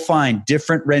 you will find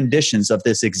different renditions of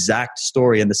this exact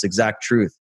story and this exact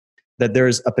truth, that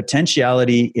there's a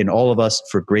potentiality in all of us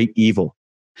for great evil.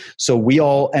 So we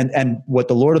all, and what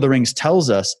the Lord of the Rings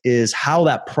tells us is how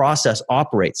that process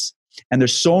operates. And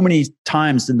there's so many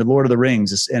times in the Lord of the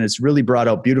Rings, and it's really brought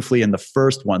out beautifully in the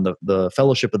first one, the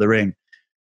Fellowship of the Ring,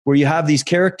 where you have these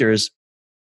characters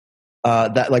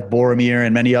that like Boromir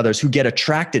and many others who get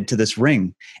attracted to this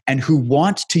ring and who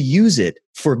want to use it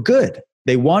for good.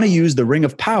 They want to use the Ring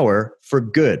of Power for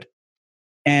good.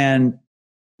 And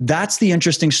that's the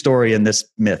interesting story in this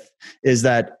myth, is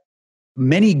that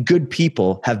many good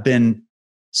people have been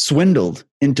swindled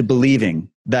into believing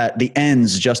that the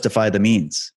ends justify the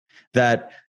means,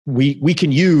 that we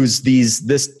can use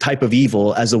this type of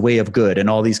evil as a way of good and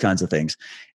all these kinds of things.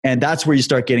 And that's where you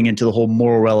start getting into the whole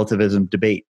moral relativism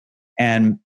debate.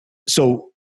 And so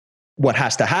what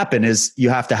has to happen is you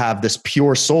have to have this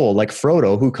pure soul like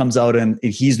Frodo, who comes out and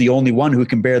he's the only one who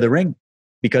can bear the ring,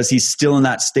 because he's still in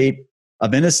that state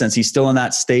of innocence. He's still in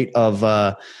that state of,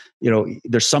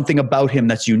 there's something about him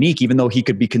that's unique, even though he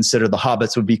could be considered, the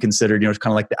hobbits would be considered,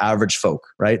 kind of like the average folk,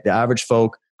 right? The average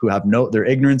folk who have their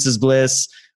ignorance is bliss.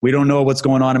 We don't know what's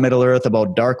going on in Middle Earth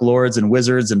about dark lords and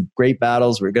wizards and great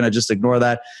battles. We're going to just ignore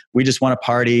that. We just want to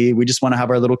party. We just want to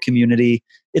have our little community.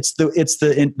 It's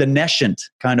the nescient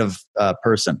kind of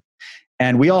person.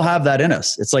 And we all have that in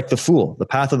us. It's like the fool, the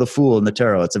path of the fool in the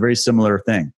tarot. It's a very similar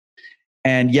thing.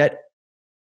 And yet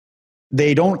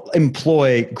they don't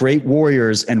employ great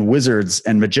warriors and wizards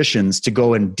and magicians to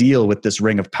go and deal with this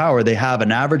ring of power. They have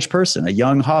an average person, a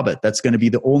young hobbit, that's going to be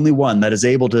the only one that is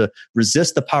able to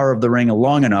resist the power of the ring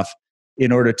long enough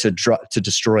in order to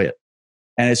destroy it.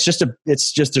 And it's just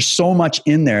there's so much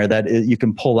in there that you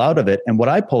can pull out of it. And what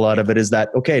I pull out of it is that,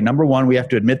 okay, number one, we have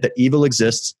to admit that evil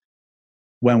exists.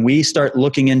 When we start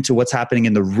looking into what's happening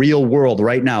in the real world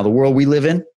right now, the world we live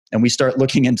in, and we start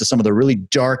looking into some of the really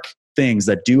dark things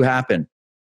that do happen.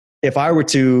 If I were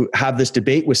to have this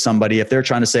debate with somebody, if they're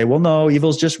trying to say, well, no,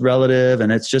 evil's just relative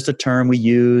and it's just a term we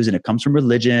use and it comes from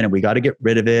religion and we got to get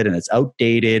rid of it and it's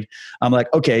outdated. I'm like,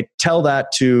 okay, tell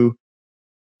that to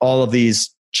all of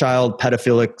these child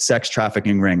pedophilic sex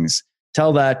trafficking rings.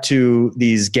 Tell that to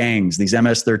these gangs, these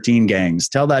MS-13 gangs.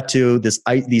 Tell that to these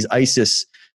ISIS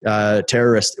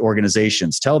terrorist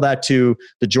organizations. Tell that to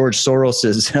the George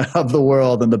Soroses of the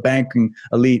world and the banking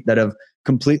elite that have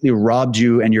completely robbed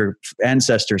you and your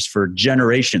ancestors for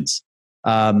generations.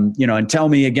 And tell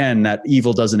me again that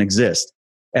evil doesn't exist.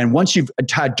 And once you've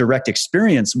had direct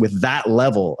experience with that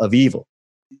level of evil,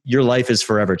 your life is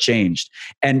forever changed.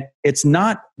 And it's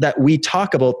not that we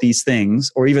talk about these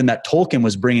things, or even that Tolkien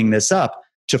was bringing this up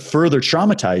to further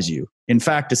traumatize you. In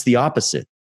fact, it's the opposite.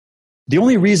 The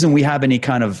only reason we have any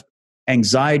kind of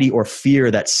anxiety or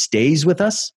fear that stays with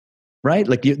us, right?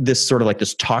 Like this sort of like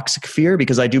this toxic fear,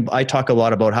 because I talk a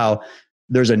lot about how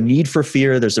there's a need for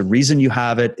fear. There's a reason you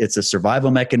have it. It's a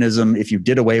survival mechanism. If you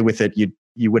did away with it,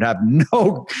 you would have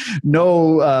no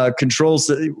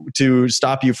controls to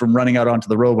stop you from running out onto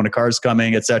the road when a car's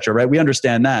coming, et cetera, right? We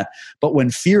understand that. But when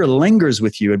fear lingers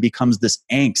with you, it becomes this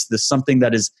angst, this something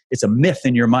that it's a myth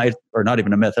in your mind, or not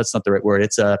even a myth. That's not the right word.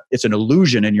 It's an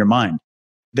illusion in your mind.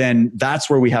 Then that's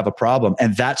where we have a problem.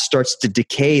 And that starts to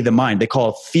decay the mind. They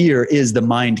call it fear is the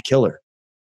mind killer.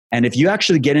 And if you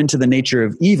actually get into the nature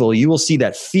of evil, you will see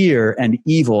that fear and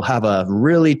evil have a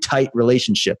really tight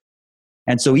relationship.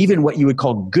 And so even what you would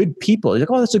call good people, you're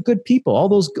like, oh, that's a good people. All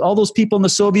those people in the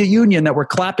Soviet Union that were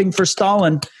clapping for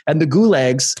Stalin and the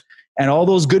gulags, and all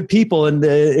those good people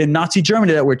in Nazi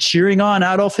Germany that were cheering on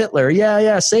Adolf Hitler.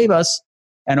 Yeah, save us.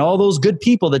 And all those good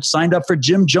people that signed up for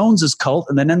Jim Jones's cult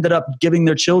and then ended up giving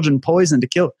their children poison to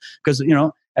kill, because,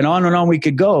 and on we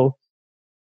could go.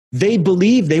 They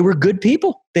believed they were good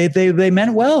people. They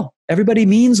meant well. Everybody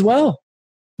means well.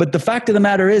 But the fact of the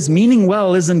matter is, meaning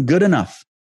well isn't good enough.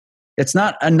 It's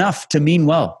not enough to mean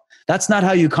well. That's not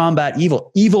how you combat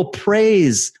evil. Evil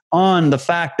preys on the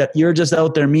fact that you're just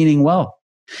out there meaning well.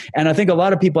 And I think a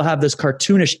lot of people have this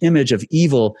cartoonish image of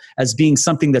evil as being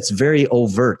something that's very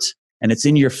overt, and it's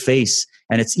in your face,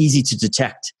 and it's easy to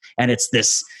detect. And it's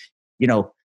this,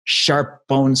 sharp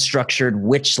bone structured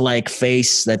witch-like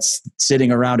face that's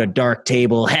sitting around a dark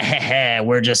table.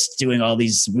 We're just doing all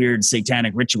these weird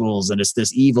satanic rituals, and it's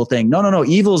this evil thing. No.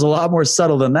 Evil is a lot more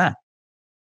subtle than that.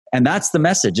 And that's the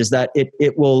message, is that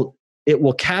it will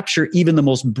capture even the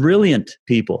most brilliant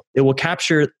people. It will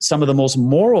capture some of the most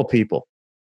moral people,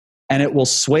 and it will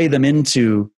sway them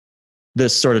into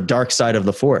this sort of dark side of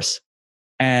the force.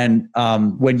 And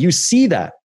when you see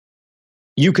that,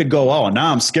 you could go, oh,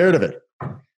 now I'm scared of it.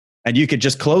 And you could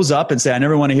just close up and say, I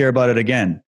never want to hear about it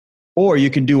again. Or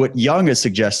you can do what Jung is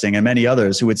suggesting, and many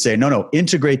others who would say, no,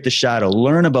 integrate the shadow,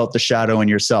 learn about the shadow in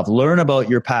yourself, learn about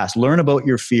your past, learn about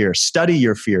your fear, study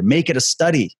your fear, make it a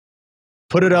study,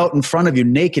 put it out in front of you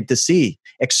naked to see,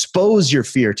 expose your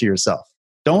fear to yourself.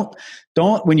 Don't,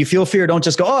 when you feel fear, don't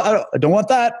just go, oh, I don't want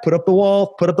that. Put up the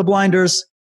wall, put up the blinders,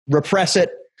 repress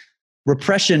it.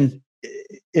 Repression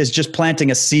is just planting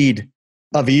a seed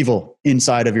of evil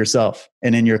inside of yourself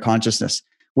and in your consciousness,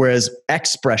 whereas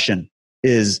expression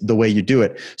is the way you do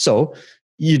it. So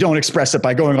you don't express it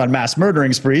by going on mass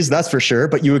murdering sprees, that's for sure,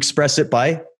 but you express it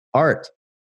by art,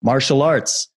 martial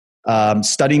arts,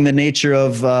 studying the nature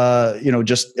of,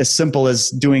 just as simple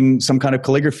as doing some kind of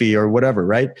calligraphy or whatever,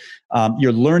 right?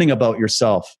 You're learning about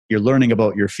yourself. You're learning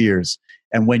about your fears.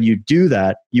 And when you do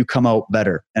that, you come out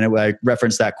better. And I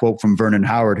referenced that quote from Vernon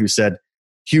Howard, who said,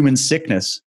 human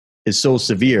sickness is so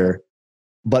severe,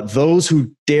 but those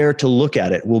who dare to look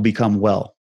at it will become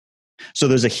well. So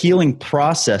there's a healing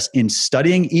process in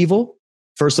studying evil.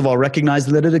 First of all, recognize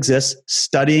that it exists,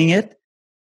 studying it,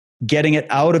 getting it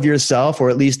out of yourself,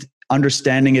 or at least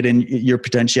understanding it in your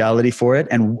potentiality for it,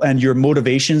 and your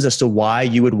motivations as to why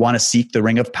you would want to seek the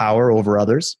ring of power over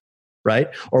others, right?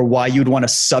 Or why you'd want to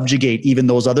subjugate even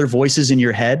those other voices in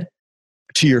your head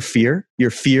to your fear. Your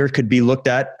fear could be looked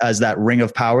at as that ring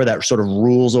of power that sort of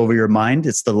rules over your mind.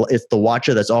 It's the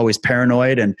watcher that's always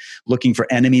paranoid and looking for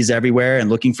enemies everywhere and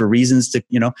looking for reasons to,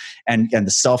 and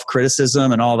the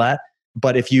self-criticism and all that.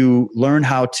 But if you learn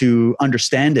how to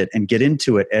understand it and get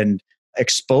into it and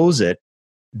expose it,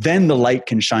 then the light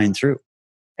can shine through.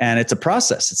 And it's a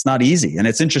process. It's not easy. And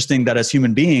it's interesting that as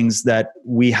human beings that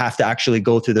we have to actually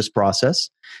go through this process.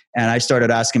 And I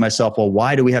started asking myself, well,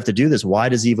 why do we have to do this? Why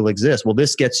does evil exist? Well,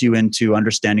 this gets you into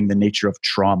understanding the nature of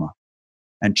trauma.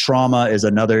 And trauma is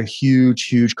another huge,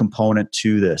 huge component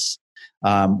to this,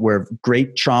 where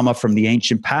great trauma from the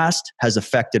ancient past has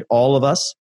affected all of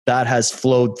us. That has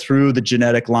flowed through the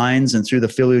genetic lines and through the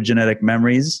phylogenetic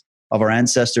memories of our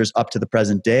ancestors up to the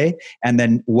present day. And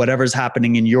then whatever's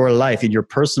happening in your life, in your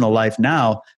personal life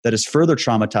now, that is further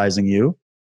traumatizing you,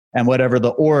 and whatever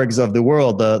the orgs of the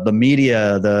world, the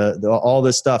media, the all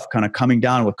this stuff kind of coming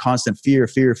down with constant fear.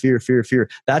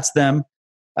 That's them,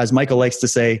 as Michael likes to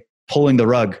say, pulling the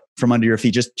rug from under your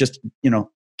feet, just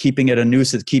keeping it a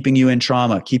nuisance, keeping you in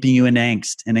trauma, keeping you in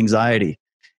angst and anxiety.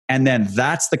 And then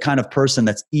that's the kind of person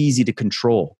that's easy to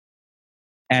control.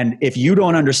 And if you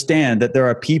don't understand that there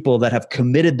are people that have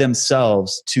committed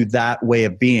themselves to that way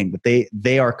of being, that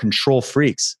they are control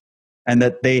freaks, and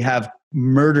that they have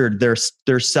murdered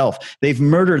their self. They've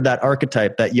murdered that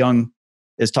archetype that Jung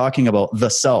is talking about, the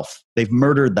self. They've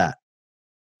murdered that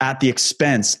at the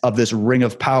expense of this ring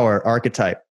of power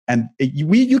archetype. And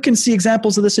you can see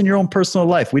examples of this in your own personal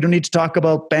life. We don't need to talk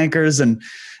about bankers and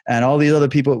all these other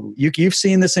people. You've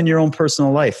seen this in your own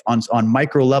personal life on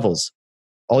micro levels.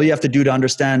 All you have to do to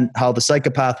understand how the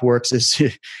psychopath works is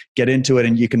get into it,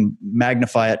 and you can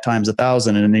magnify it times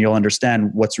 1,000, and then you'll understand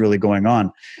what's really going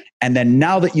on. And then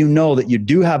now that you know that you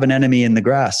do have an enemy in the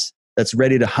grass that's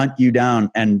ready to hunt you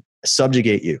down and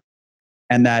subjugate you,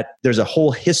 and that there's a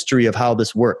whole history of how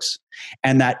this works,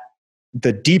 and that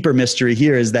the deeper mystery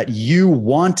here is that you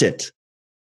want it.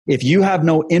 If you have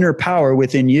no inner power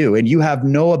within you and you have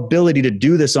no ability to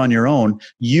do this on your own,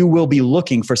 you will be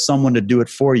looking for someone to do it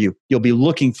for you. You'll be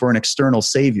looking for an external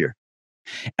savior.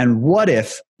 And what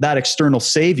if that external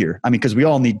savior, because we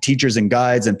all need teachers and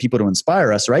guides and people to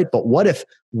inspire us, right? But what if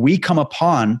we come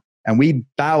upon and we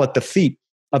bow at the feet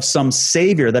of some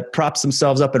savior that props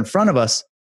themselves up in front of us,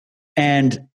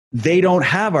 and they don't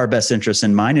have our best interests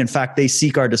in mind? In fact, they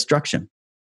seek our destruction.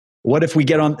 What if we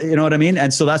get on, you know what I mean?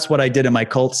 And so that's what I did in my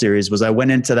cult series, was I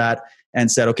went into that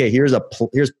and said, okay, here's a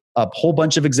whole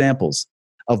bunch of examples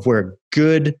of where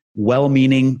good,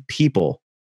 well-meaning people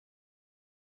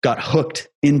got hooked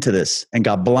into this and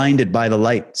got blinded by the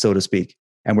light, so to speak,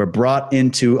 and were brought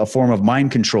into a form of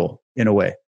mind control in a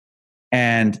way.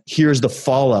 And here's the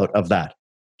fallout of that.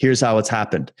 Here's how it's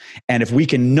happened. And if we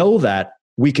can know that,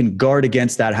 we can guard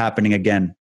against that happening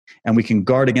again. And we can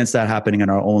guard against that happening in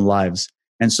our own lives.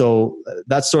 And so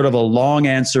that's sort of a long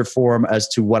answer form as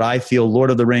to what I feel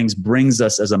Lord of the Rings brings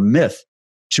us as a myth,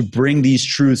 to bring these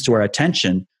truths to our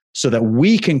attention so that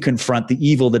we can confront the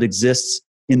evil that exists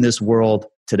in this world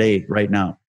today, right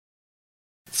now.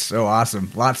 So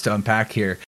awesome. Lots to unpack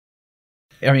here.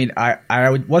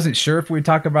 I wasn't sure if we'd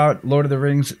talk about Lord of the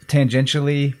Rings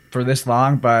tangentially for this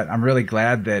long, but I'm really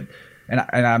glad that, and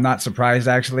I'm not surprised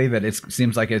actually, that it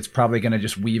seems like it's probably going to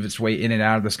just weave its way in and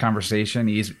out of this conversation,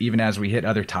 even as we hit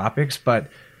other topics. But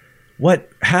what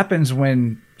happens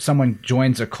when someone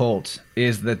joins a cult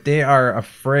is that they are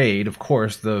afraid, of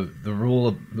course, the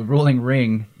ruling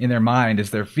ring in their mind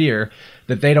is their fear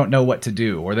that they don't know what to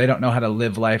do, or they don't know how to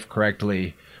live life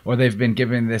correctly, or they've been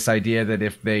given this idea that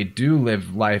if they do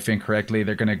live life incorrectly,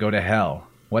 they're going to go to hell,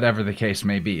 whatever the case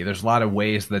may be. There's a lot of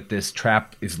ways that this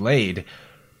trap is laid,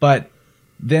 but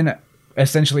then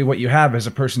essentially what you have is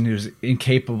a person who's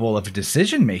incapable of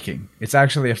decision making. It's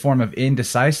actually a form of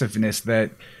indecisiveness that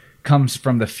comes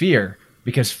from the fear,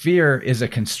 because fear is a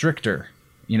constrictor.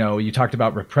 You talked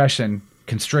about repression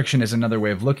constriction is another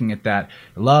way of looking at that.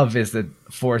 Love is the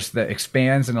force that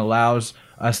expands and allows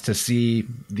us to see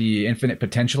the infinite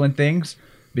potential in things.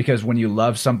 Because when you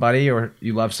love somebody or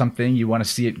you love something, you want to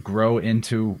see it grow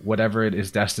into whatever it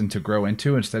is destined to grow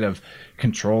into instead of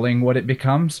controlling what it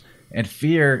becomes. And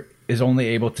fear is only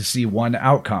able to see one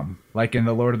outcome. Like in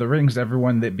The Lord of the Rings,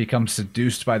 everyone that becomes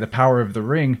seduced by the power of the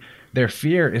ring, their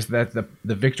fear is that the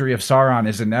victory of Sauron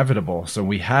is inevitable. So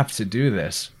we have to do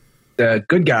this. The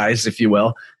good guys, if you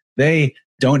will, they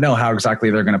don't know how exactly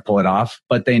they're going to pull it off,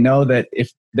 but they know that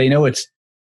if they know it's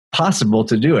possible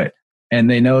to do it, and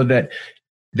they know that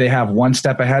they have one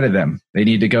step ahead of them. They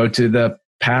need to go to the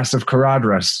pass of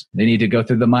Caradhras. They need to go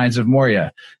through the mines of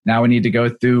Moria. Now we need to go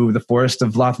through the forest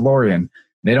of Lothlorien.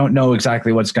 They don't know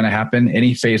exactly what's going to happen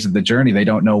any phase of the journey. They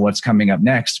don't know what's coming up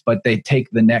next, but they take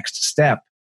the next step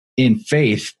in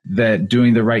faith that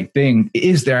doing the right thing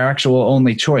is their actual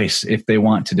only choice if they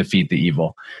want to defeat the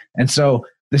evil. And so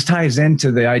this ties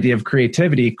into the idea of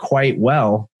creativity quite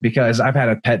well, because I've had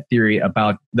a pet theory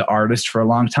about the artist for a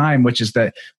long time, which is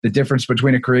that the difference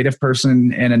between a creative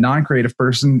person and a non-creative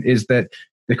person is that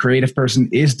the creative person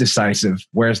is decisive,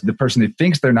 whereas the person who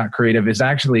thinks they're not creative is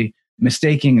actually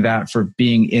mistaking that for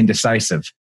being indecisive.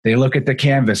 They look at the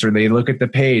canvas or they look at the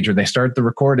page or they start the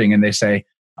recording and they say,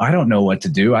 I don't know what to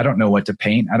do. I don't know what to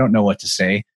paint. I don't know what to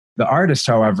say. The artist,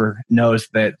 however, knows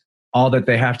that all that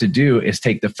they have to do is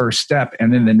take the first step,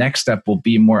 and then the next step will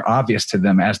be more obvious to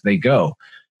them as they go.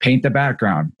 Paint the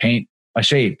background, paint a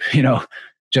shape,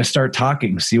 just start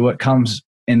talking, see what comes,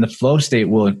 and the flow state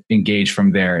will engage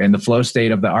from there. And the flow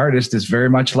state of the artist is very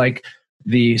much like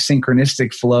the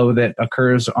synchronistic flow that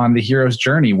occurs on the hero's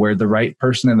journey, where the right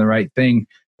person and the right thing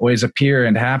always appear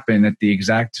and happen at the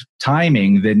exact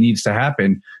timing that needs to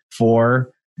happen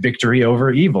for victory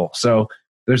over evil. So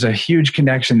there's a huge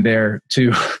connection there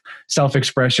to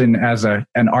self-expression as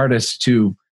an artist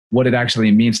to what it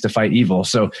actually means to fight evil.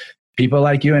 So people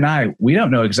like you and I, we don't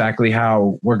know exactly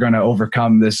how we're going to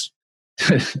overcome this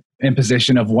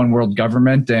imposition of one world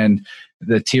government and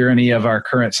the tyranny of our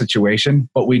current situation.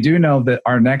 But we do know that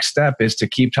our next step is to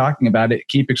keep talking about it,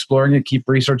 keep exploring it, keep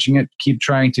researching it, keep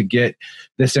trying to get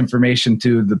this information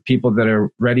to the people that are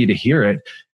ready to hear it.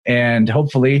 And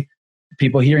hopefully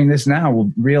people hearing this now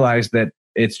will realize that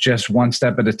it's just one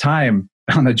step at a time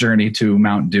on the journey to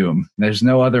Mount Doom. There's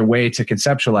no other way to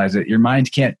conceptualize it. Your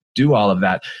mind can't do all of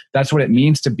that. That's what it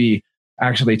means to be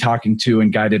actually talking to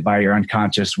and guided by your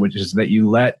unconscious, which is that you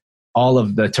let all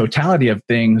of the totality of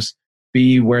things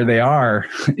be where they are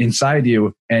inside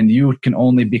you, and you can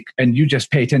only be, and you just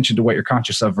pay attention to what you're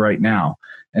conscious of right now,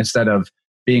 instead of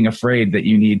being afraid that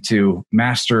you need to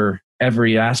master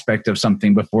every aspect of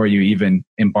something before you even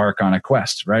embark on a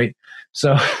quest, right?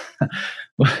 So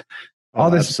all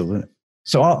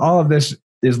of this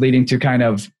is leading to kind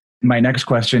of my next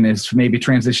question is maybe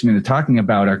transitioning to talking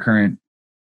about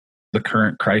the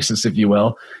current crisis, if you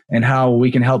will, and how we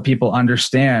can help people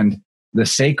understand the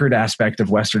sacred aspect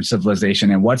of Western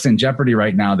civilization and what's in jeopardy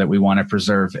right now that we want to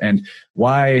preserve, and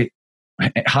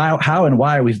how and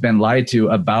why we've been lied to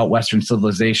about Western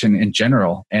civilization in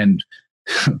general, and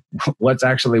what's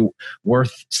actually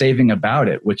worth saving about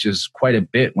it, which is quite a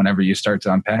bit whenever you start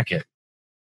to unpack it.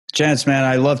 Chance, man,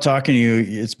 I love talking to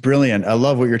you. It's brilliant. I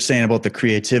love what you're saying about the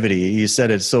creativity. You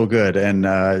said it's so good, and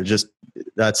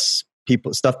that's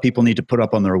stuff people need to put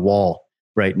up on their wall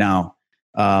right now.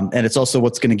 And it's also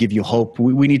what's going to give you hope.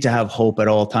 We need to have hope at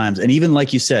all times. And even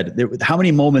like you said, how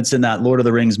many moments in that Lord of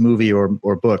the Rings movie or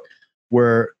book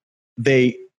where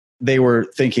they were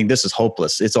thinking this is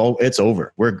hopeless. It's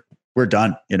over. We're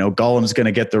done. Gollum's going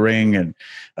to get the ring, and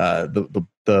they're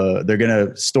going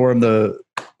to storm the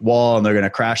wall, and they're going to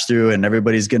crash through, and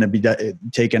everybody's going to be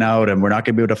taken out, and we're not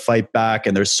going to be able to fight back.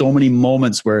 And there's so many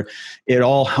moments where it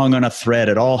all hung on a thread.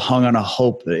 It all hung on a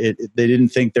hope. They didn't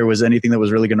think there was anything that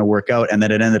was really going to work out. And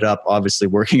then it ended up obviously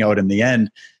working out in the end,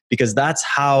 because that's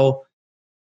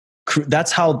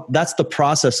the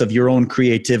process of your own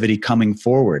creativity coming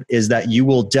forward, is that you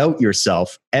will doubt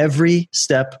yourself every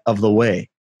step of the way.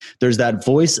 There's that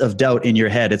voice of doubt in your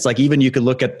head. It's like, even you could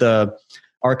look at the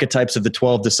archetypes of the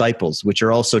 12 disciples, which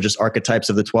are also just archetypes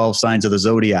of the 12 signs of the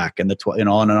zodiac, and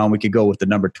on and on we could go with the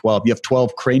number 12. You have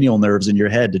 12 cranial nerves in your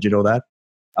head. Did you know that?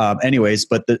 Anyways,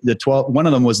 but the 12, one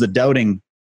of them was the doubting,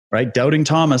 right? Doubting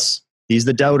Thomas. He's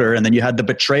the doubter. And then you had the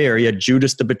betrayer. You had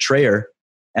Judas the betrayer.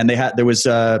 And there was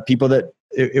people that,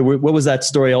 what was that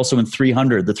story also in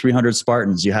 300, the 300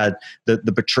 Spartans? You had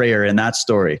the betrayer in that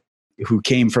story, who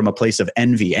came from a place of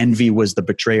envy. Envy was the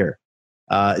betrayer.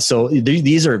 So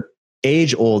these are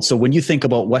age old. So when you think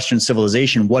about Western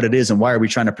civilization, what it is and why are we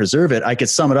trying to preserve it, I could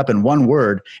sum it up in one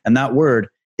word, and that word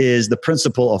is the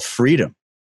principle of freedom.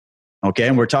 Okay.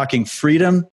 And we're talking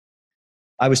freedom.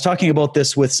 I was talking about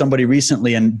this with somebody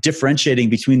recently and differentiating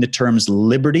between the terms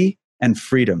liberty and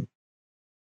freedom.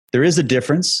 There is a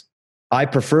difference. I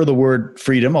prefer the word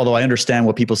freedom, although I understand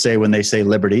what people say when they say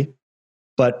liberty.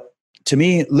 But to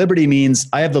me, liberty means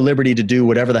I have the liberty to do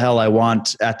whatever the hell I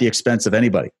want at the expense of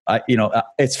anybody.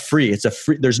 It's free.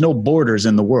 There's no borders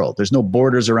in the world. There's no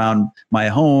borders around my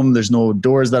home. There's no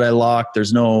doors that I lock.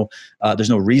 There's no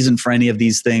reason for any of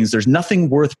these things. There's nothing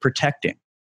worth protecting.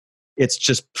 It's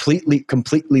just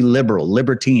completely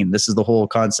libertine. This is the whole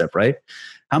concept, right?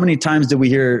 How many times did we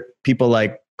hear people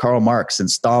like Karl Marx and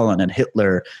Stalin and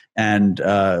Hitler and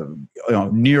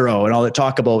Nero and all that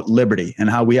talk about liberty and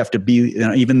how we have to be,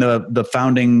 even the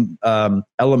founding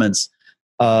elements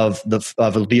of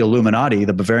the Illuminati,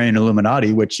 the Bavarian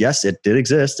Illuminati, which yes, it did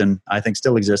exist and I think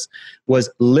still exists, was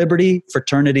liberty,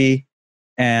 fraternity,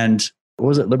 and what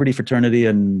was it? Liberty, fraternity,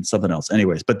 and something else.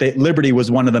 Anyways, but liberty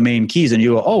was one of the main keys. And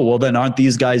you go, oh, well, then aren't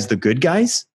these guys the good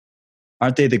guys?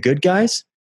 Aren't they the good guys?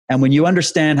 And when you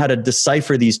understand how to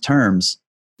decipher these terms,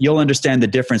 you'll understand the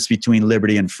difference between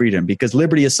liberty and freedom, because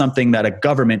liberty is something that a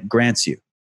government grants you.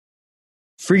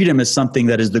 Freedom is something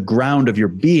that is the ground of your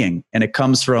being, and it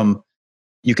comes from,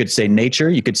 you could say nature,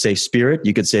 you could say spirit,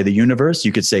 you could say the universe,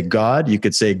 you could say God, you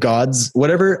could say gods,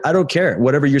 whatever, I don't care.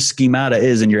 Whatever your schemata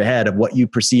is in your head of what you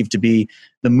perceive to be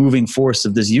the moving force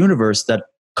of this universe that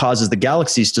causes the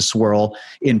galaxies to swirl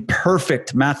in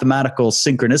perfect mathematical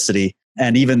synchronicity.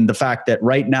 And even the fact that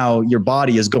right now your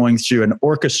body is going through an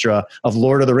orchestra of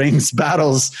Lord of the Rings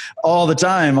battles all the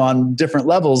time on different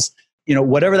levels,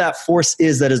 whatever that force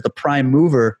is that is the prime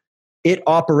mover, it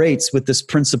operates with this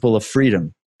principle of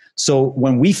freedom. So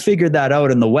when we figured that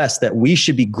out in the West, that we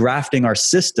should be grafting our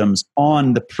systems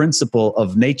on the principle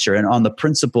of nature and on the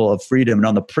principle of freedom and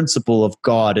on the principle of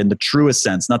God in the truest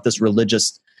sense, not this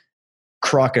religious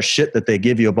crock of shit that they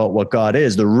give you about what God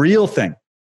is, the real thing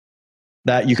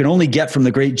that you can only get from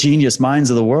the great genius minds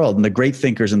of the world and the great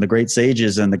thinkers and the great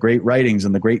sages and the great writings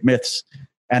and the great myths,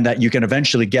 and that you can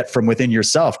eventually get from within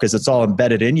yourself because it's all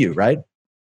embedded in you, right?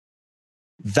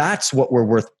 That's what we're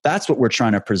worth. That's what we're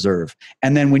trying to preserve.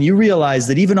 And then when you realize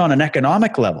that even on an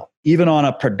economic level, even on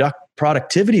a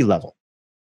productivity level,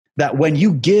 that when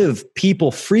you give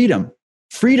people freedom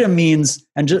means,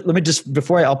 and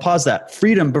I'll pause that,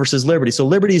 freedom versus liberty. So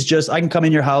liberty is just, I can come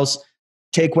in your house,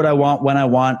 take what I want when I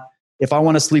want. If I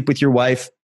want to sleep with your wife,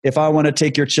 if I want to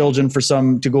take your children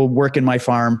to go work in my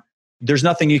farm, there's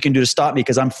nothing you can do to stop me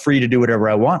because I'm free to do whatever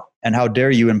I want. And how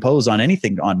dare you impose on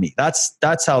anything on me? That's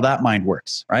how that mind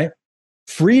works, right?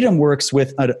 Freedom works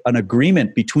with an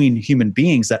agreement between human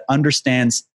beings that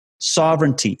understands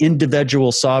sovereignty,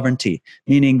 individual sovereignty,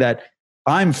 meaning that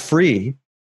I'm free,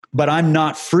 but I'm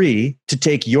not free to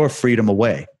take your freedom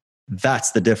away.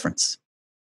 That's the difference.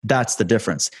 That's the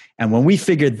difference. And when we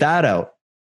figured that out,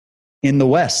 in the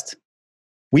West,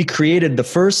 we created the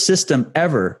first system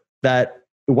ever that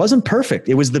it wasn't perfect.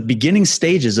 It was the beginning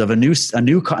stages of a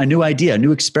new idea, a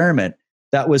new experiment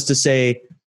that was to say,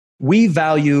 we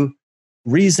value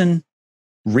reason,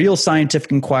 real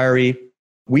scientific inquiry.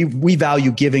 We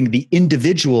value giving the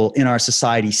individual in our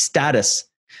society status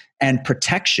and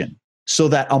protection so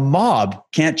that a mob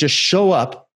can't just show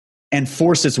up and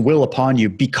force its will upon you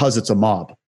because it's a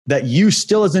mob. That you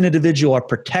still as an individual are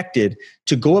protected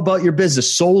to go about your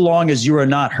business so long as you are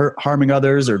not harming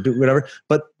others or do whatever,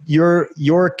 but you're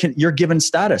given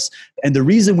status. And the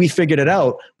reason we figured it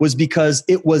out was because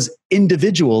it was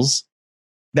individuals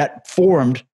that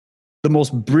formed the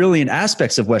most brilliant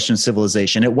aspects of Western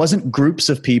civilization. It wasn't groups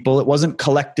of people. It wasn't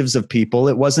collectives of people.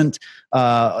 It wasn't,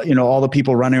 all the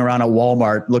people running around at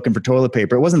Walmart looking for toilet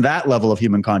paper. It wasn't that level of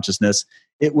human consciousness.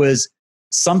 It was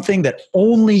something that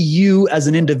only you as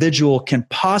an individual can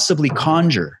possibly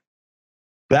conjure.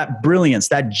 That brilliance,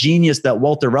 that genius that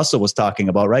Walter Russell was talking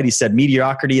about, right? He said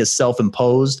mediocrity is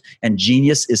self-imposed and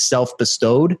genius is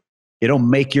self-bestowed. You don't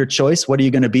make your choice. What are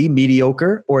you going to be,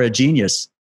 mediocre or a genius?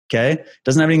 Okay? It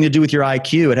doesn't have anything to do with your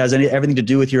IQ. It has everything to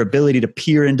do with your ability to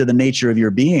peer into the nature of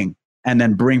your being and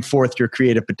then bring forth your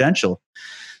creative potential.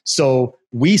 So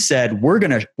we said, we're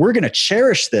going to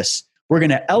cherish this. We're going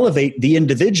to elevate the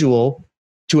individual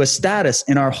to a status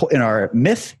in our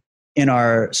myth, in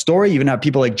our story. You even have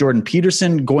people like Jordan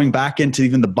Peterson going back into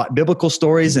even the biblical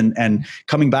stories and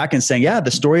coming back and saying, yeah,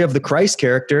 the story of the Christ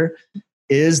character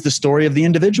is the story of the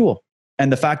individual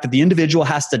and the fact that the individual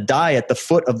has to die at the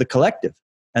foot of the collective.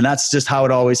 And that's just how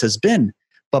it always has been.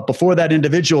 But before that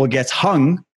individual gets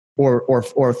hung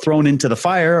or thrown into the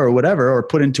fire or whatever, or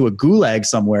put into a gulag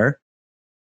somewhere,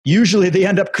 usually they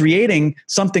end up creating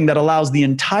something that allows the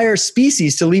entire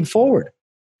species to leap forward.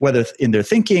 whether in their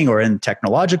thinking or in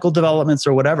technological developments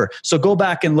or whatever. So go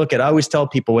back and look at, I always tell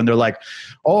people when they're like,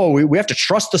 oh, we have to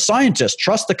trust the scientists,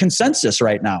 trust the consensus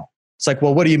right now. It's like,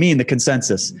 well, what do you mean the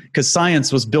consensus? Because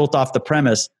science was built off the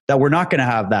premise that we're not going to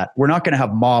have that. We're not going to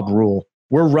have mob rule.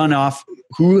 We're run off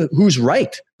who's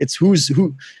right. It's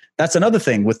who. That's another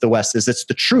thing with the West is it's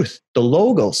the truth. The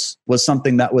logos was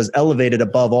something that was elevated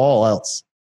above all else.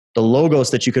 The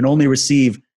logos that you can only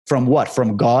receive from what?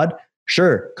 From God?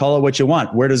 Sure, call it what you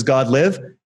want. Where does God live?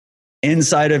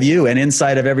 Inside of you and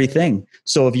inside of everything.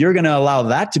 So if you're going to allow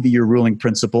that to be your ruling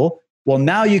principle, well,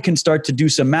 now you can start to do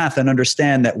some math and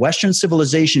understand that Western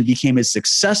civilization became as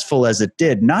successful as it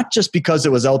did, not just because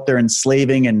it was out there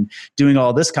enslaving and doing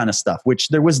all this kind of stuff, which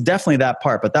there was definitely that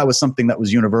part, but that was something that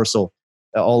was universal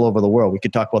all over the world. We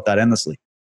could talk about that endlessly.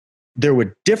 There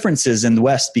were differences in the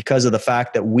West because of the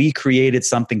fact that we created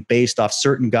something based off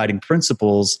certain guiding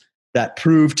principles that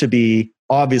proved to be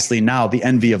obviously now the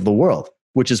envy of the world,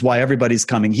 which is why everybody's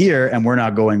coming here and we're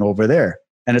not going over there.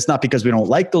 And it's not because we don't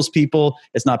like those people.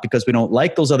 It's not because we don't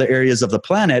like those other areas of the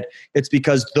planet. It's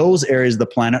because those areas of the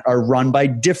planet are run by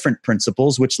different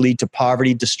principles, which lead to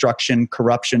poverty, destruction,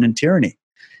 corruption, and tyranny.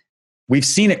 We've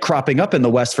seen it cropping up in the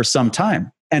West for some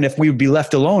time. And if we would be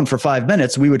left alone for 5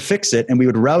 minutes, we would fix it and we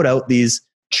would rout out these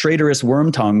traitorous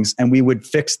worm tongues and we would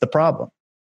fix the problem.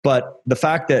 But the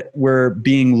fact that we're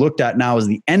being looked at now as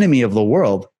the enemy of the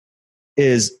world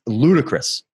is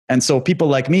ludicrous. And so people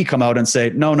like me come out and say,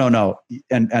 no.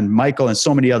 And Michael and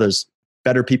so many others,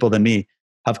 better people than me,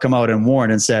 have come out and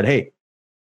warned and said, hey,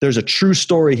 there's a true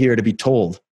story here to be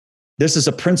told. This is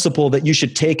a principle that you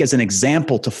should take as an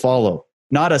example to follow,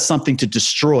 not as something to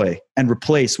destroy and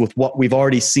replace with what we've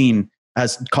already seen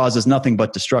as causes nothing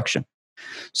but destruction.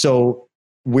 So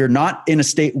we're not in a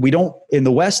state, we don't, in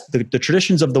the West, the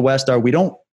traditions of the West are, we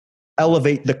don't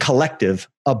elevate the collective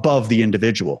above the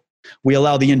individual. We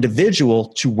allow the individual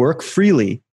to work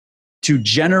freely, to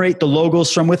generate the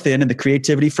logos from within and the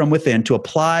creativity from within, to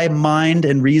apply mind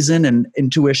and reason and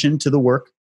intuition to the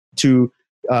work, to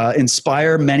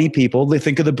inspire many people. They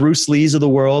think of the Bruce Lees of the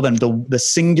world and the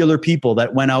singular people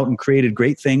that went out and created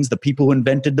great things, the people who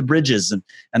invented the bridges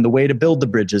and the way to build the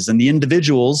bridges, and the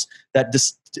individuals that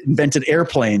invented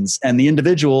airplanes, and the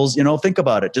individuals, think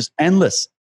about it, just endless.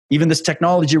 Even this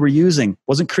technology we're using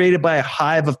wasn't created by a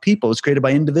hive of people. It was created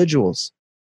by individuals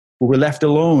who were left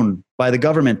alone by the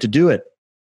government to do it.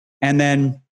 And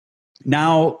then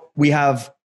now we have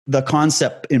the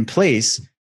concept in place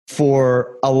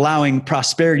for allowing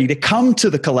prosperity to come to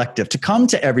the collective, to come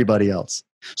to everybody else.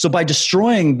 So by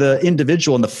destroying the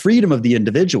individual and the freedom of the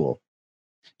individual,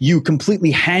 you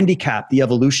completely handicap the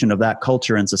evolution of that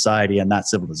culture and society and that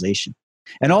civilization.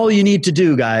 And all you need to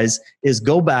do, guys, is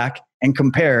go back and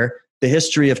compare the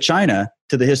history of China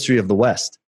to the history of the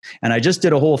West. And I just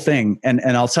did a whole thing, and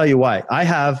I'll tell you why. I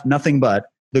have nothing but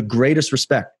the greatest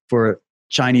respect for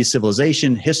Chinese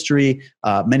civilization, history.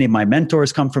 Many of my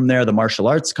mentors come from there. The martial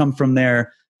arts come from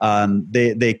there.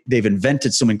 They've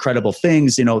invented some incredible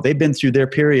things. They've been through their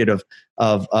period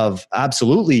of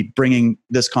absolutely bringing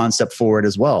this concept forward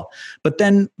as well. But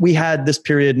then we had this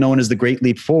period known as the Great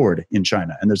Leap Forward in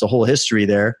China. And there's a whole history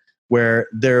there where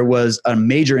there was a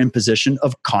major imposition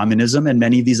of communism and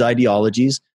many of these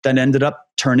ideologies that ended up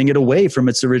turning it away from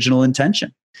its original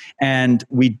intention. And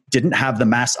we didn't have the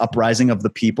mass uprising of the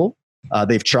people.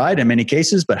 They've tried in many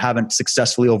cases, but haven't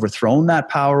successfully overthrown that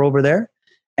power over there.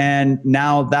 And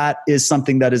now that is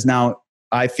something that is now,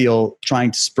 I feel,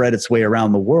 trying to spread its way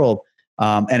around the world.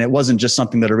 And it wasn't just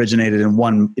something that originated in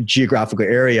one geographical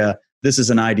area. This is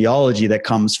an ideology that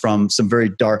comes from some very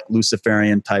dark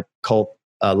Luciferian type cult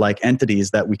like entities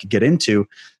that we could get into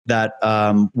that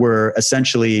were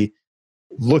essentially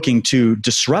looking to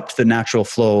disrupt the natural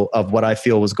flow of what I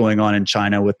feel was going on in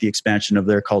China with the expansion of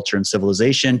their culture and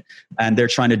civilization. And they're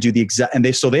trying to do the exact, and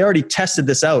they already tested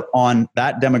this out on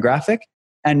that demographic.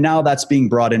 And now that's being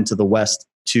brought into the West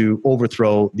to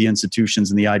overthrow the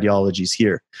institutions and the ideologies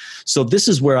here. So this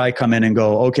is where I come in and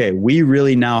go, okay, we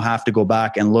really now have to go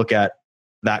back and look at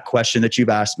that question that you've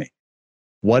asked me.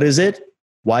 What is it?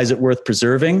 Why is it worth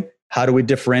preserving? How do we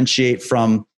differentiate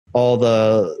from all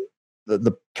the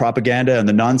propaganda and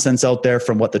the nonsense out there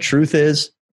from what the truth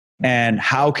is? And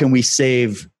how can we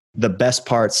save the best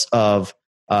parts of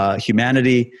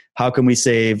humanity? How can we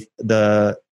save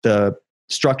the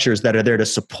structures that are there to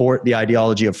support the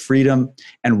ideology of freedom?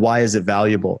 And why is it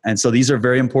valuable? And so these are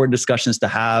very important discussions to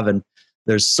have. And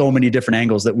there's so many different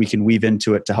angles that we can weave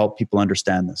into it to help people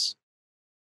understand this.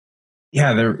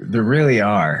 Yeah, there really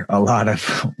are a lot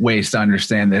of ways to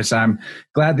understand this. I'm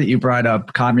glad that you brought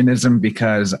up communism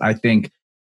because I think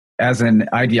as an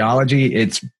ideology,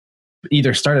 it's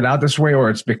either started out this way or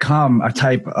it's become a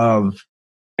type of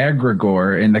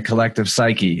egregore in the collective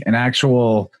psyche, an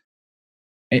actual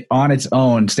on its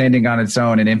own, standing on its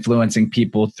own and influencing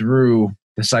people through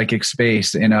the psychic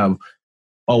space in a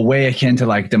way akin to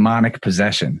like demonic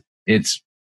possession. It's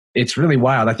really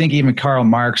wild. I think even Karl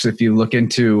Marx, if you look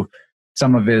into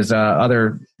some of his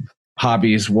other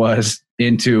hobbies, was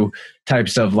into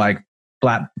types of like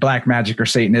black magic or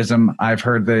Satanism. I've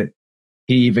heard that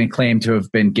he even claimed to have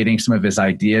been getting some of his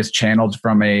ideas channeled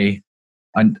from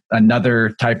another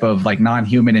type of like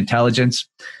non-human intelligence.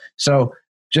 So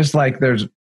just like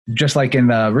in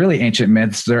the really ancient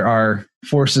myths, there are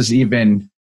forces even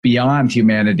beyond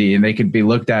humanity, and they could be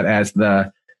looked at as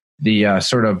the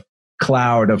sort of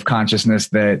cloud of consciousness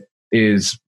that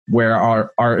is where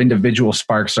our individual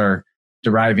sparks are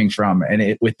deriving from.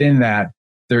 And within that,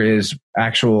 there is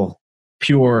actual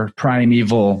pure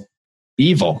primeval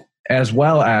evil, as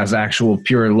well as actual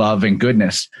pure love and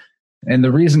goodness. And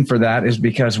the reason for that is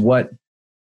because what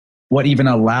even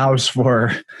allows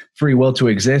for free will to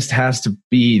exist has to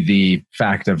be the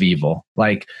fact of evil.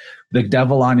 Like the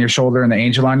devil on your shoulder and the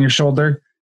angel on your shoulder,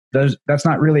 that's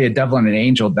not really a devil and an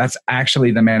angel. That's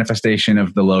actually the manifestation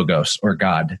of the Logos or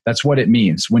God. That's what it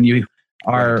means. When you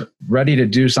are ready to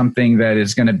do something that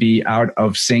is going to be out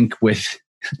of sync with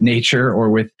nature or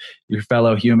with your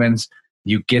fellow humans,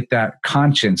 you get that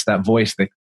conscience, that voice that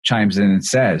chimes in and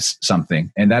says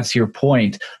something. And that's your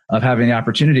point of having the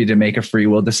opportunity to make a free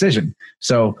will decision.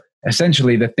 So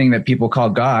essentially, the thing that people call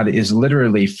God is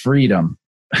literally freedom.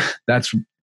 That's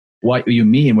what you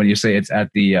mean when you say it's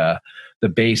at the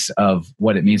base of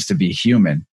what it means to be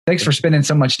human. Thanks for spending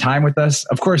so much time with us.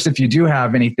 Of course, if you do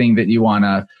have anything that you want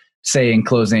to say in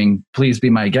closing, please be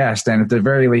my guest. And at the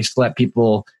very least, let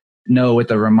people know with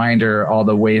a reminder all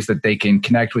the ways that they can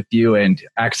connect with you and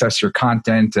access your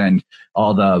content and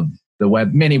all the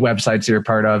many websites you're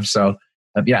part of. So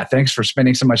yeah, thanks for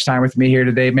spending so much time with me here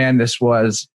today, man. This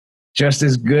was just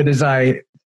as good as I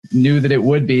knew that it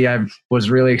would be. I was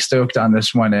really stoked on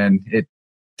this one and it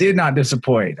did not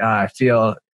disappoint. I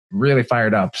feel really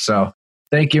fired up. So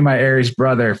thank you, my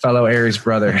fellow Aries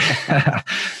brother.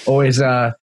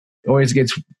 Always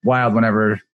gets wild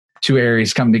whenever two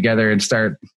Aries come together and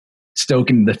start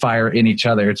stoking the fire in each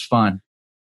other. It's fun.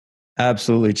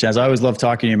 Absolutely, Chaz. I always love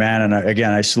talking to you, man. And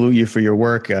again, I salute you for your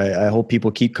work. I hope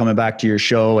people keep coming back to your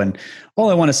show. And all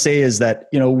I want to say is that,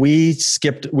 we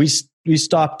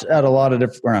stopped at a lot of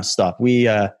different, or not stopped.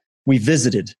 We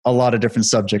visited a lot of different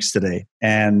subjects today.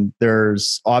 And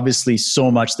there's obviously so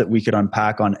much that we could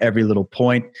unpack on every little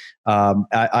point.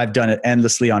 I've done it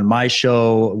endlessly on my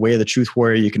show, Way of the Truth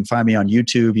Warrior. You can find me on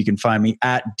YouTube. You can find me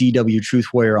at DW Truth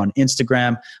Warrior on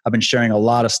Instagram. I've been sharing a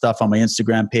lot of stuff on my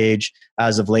Instagram page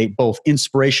as of late, both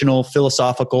inspirational,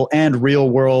 philosophical, and real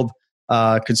world,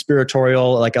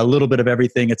 conspiratorial, like a little bit of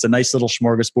everything. It's a nice little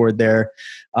smorgasbord there.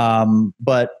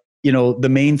 But the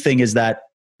main thing is that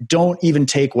don't even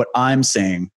take what I'm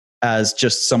saying as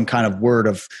just some kind of word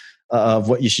of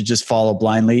what you should just follow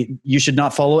blindly. You should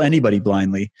not follow anybody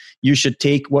blindly. You should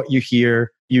take what you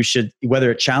hear. You should,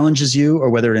 whether it challenges you or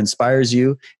whether it inspires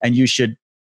you, and you should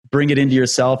bring it into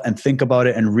yourself and think about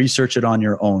it and research it on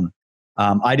your own.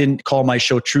 I didn't call my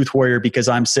show Truth Warrior because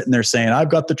I'm sitting there saying, I've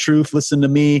got the truth, listen to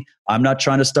me. I'm not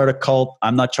trying to start a cult.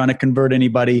 I'm not trying to convert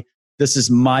anybody. This is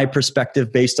my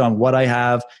perspective based on what I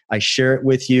have. I share it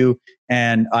with you.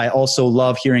 And I also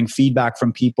love hearing feedback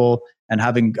from people and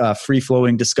having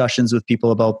free-flowing discussions with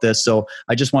people about this. So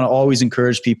I just want to always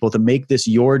encourage people to make this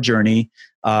your journey.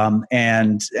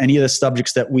 And any of the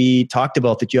subjects that we talked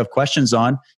about that you have questions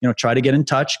on, try to get in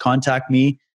touch, contact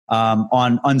me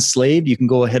on Unslaved. You can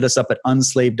go hit us up at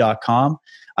unslaved.com.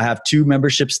 I have 2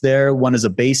 memberships there. One is a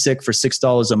basic for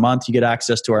 $6 a month. You get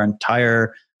access to our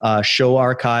entire show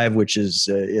archive, which is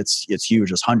it's huge.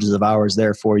 There's hundreds of hours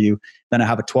there for you. Then I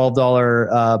have a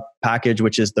 $12 package,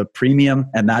 which is the premium,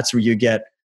 and that's where you get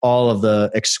all of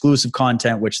the exclusive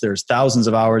content, which there's thousands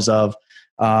of hours of,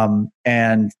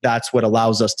 and that's what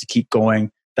allows us to keep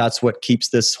going. That's what keeps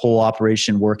this whole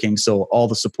operation working. So all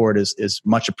the support is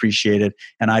much appreciated,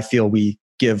 and I feel we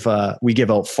give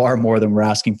out far more than we're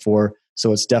asking for.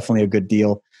 So it's definitely a good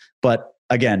deal. But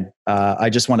again, I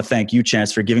just want to thank you,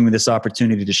 Chance, for giving me this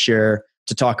opportunity to share,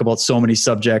 to talk about so many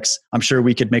subjects. I'm sure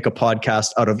we could make a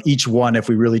podcast out of each one if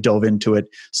we really dove into it.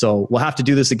 So we'll have to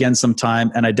do this again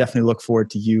sometime. And I definitely look forward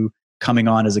to you coming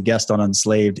on as a guest on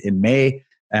Unslaved in May.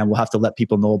 And we'll have to let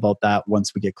people know about that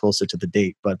once we get closer to the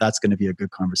date. But that's going to be a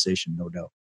good conversation, no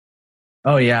doubt.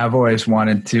 Oh, yeah. I've always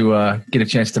wanted to get a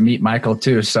chance to meet Michael,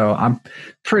 too. So I'm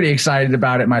pretty excited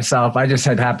about it myself. I just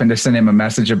had happened to send him a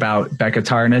message about Becca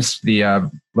Tarnas,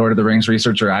 the Lord of the Rings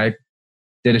researcher I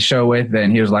did a show with,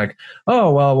 and he was like,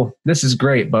 "Oh, well, this is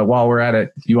great, but while we're at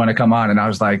it, you want to come on?" And I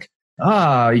was like,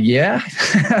 yeah,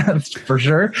 for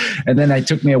sure. And then it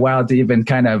took me a while to even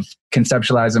kind of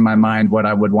conceptualize in my mind what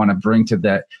I would want to bring to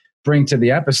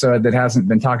the episode that hasn't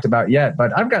been talked about yet.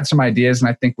 But I've got some ideas, and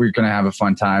I think we're going to have a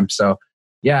fun time. So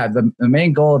yeah, the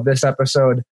main goal of this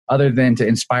episode, other than to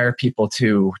inspire people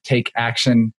to take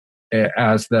action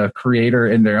as the creator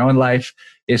in their own life,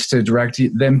 is to direct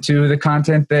them to the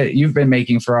content that you've been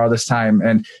making for all this time.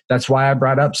 And that's why I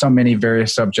brought up so many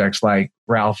various subjects like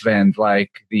Ralph Vend,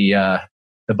 like the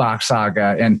Bach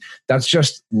saga. And that's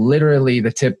just literally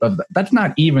that's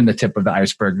not even the tip of the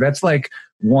iceberg. That's like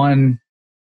one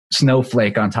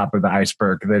snowflake on top of the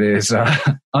iceberg that is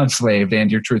Unslaved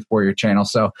and your Truth Warrior channel.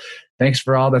 So thanks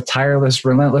for all the tireless,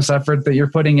 relentless effort that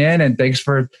you're putting in. And thanks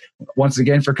once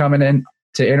again for coming in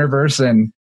to Interverse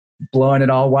and blowing it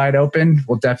all wide open.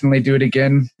 We'll definitely do it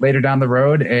again later down the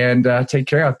road, and take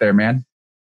care out there, man.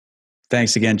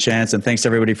 Thanks again, Chance. And thanks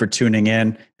everybody for tuning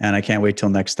in. And I can't wait till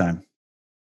next time.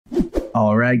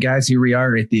 All right, guys, here we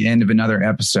are at the end of another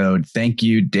episode. Thank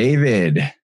you, David,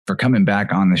 for coming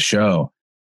back on the show.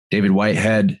 David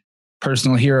Whitehead,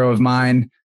 personal hero of mine,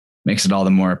 makes it all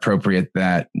the more appropriate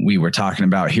that we were talking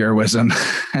about heroism.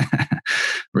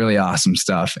 Really awesome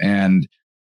stuff. And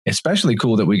especially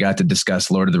cool that we got to discuss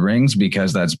Lord of the Rings,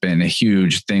 because that's been a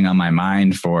huge thing on my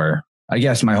mind for, I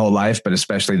guess, my whole life, but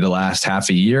especially the last half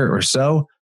a year or so.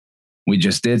 We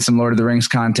just did some Lord of the Rings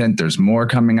content. There's more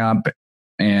coming up,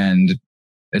 and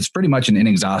it's pretty much an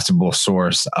inexhaustible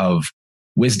source of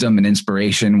wisdom and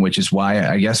inspiration, which is why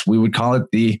I guess we would call it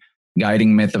the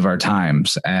guiding myth of our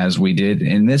times, as we did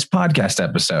in this podcast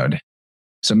episode.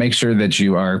 So make sure that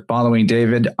you are following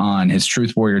David on his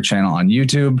Truth Warrior channel on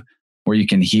YouTube, where you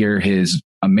can hear his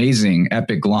amazing,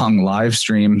 epic, long live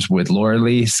streams with Laura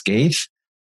Lee Skaith,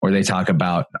 where they talk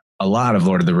about a lot of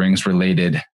Lord of the Rings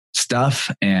related stuff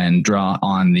and draw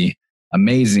on the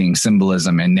amazing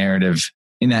symbolism and narrative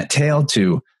in that tale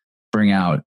to bring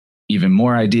out even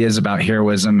more ideas about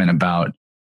heroism and about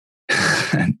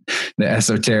the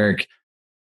esoteric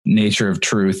nature of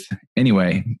truth.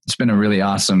 Anyway, it's been a really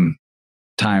awesome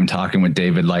time talking with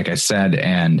David, like I said,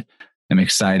 and I'm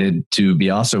excited to be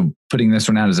also putting this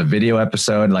one out as a video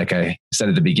episode. Like I said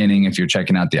at the beginning, if you're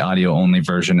checking out the audio only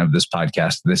version of this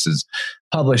podcast, this is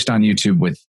published on YouTube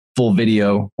with full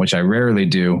video, which I rarely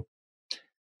do.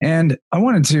 And I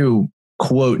wanted to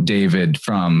quote David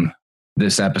from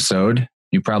this episode.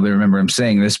 You probably remember him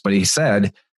saying this, but he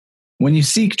said, "When you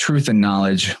seek truth and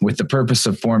knowledge with the purpose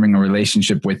of forming a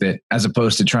relationship with it, as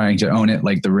opposed to trying to own it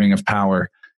like the ring of power,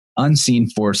 unseen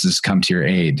forces come to your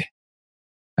aid."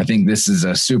 I think this is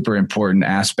a super important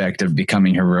aspect of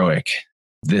becoming heroic,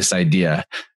 this idea.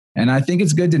 And I think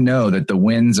it's good to know that the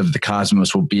winds of the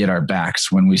cosmos will be at our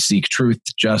backs when we seek truth,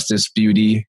 justice,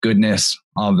 beauty, goodness,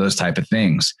 all of those type of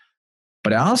things.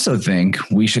 But I also think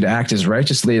we should act as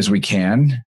righteously as we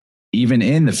can, even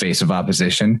in the face of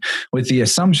opposition, with the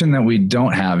assumption that we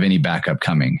don't have any backup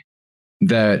coming,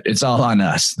 that it's all on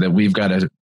us, that we've got to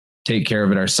take care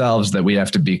of it ourselves, that we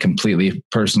have to be completely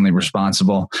personally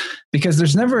responsible, because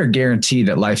there's never a guarantee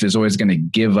that life is always going to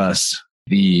give us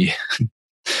the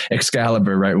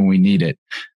Excalibur right when we need it,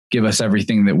 give us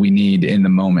everything that we need in the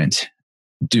moment.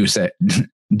 Deus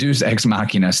ex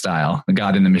machina style, the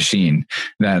God in the machine,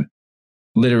 that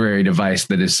literary device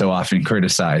that is so often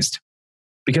criticized.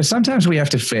 Because sometimes we have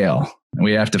to fail, and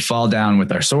we have to fall down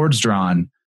with our swords drawn,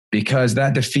 because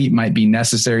that defeat might be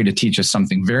necessary to teach us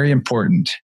something very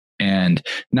important. And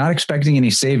not expecting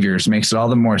any saviors makes it all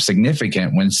the more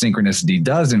significant when synchronicity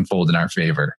does unfold in our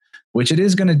favor, which it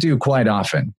is going to do quite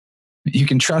often. You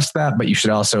can trust that, but you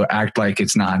should also act like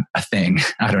it's not a thing.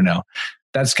 I don't know.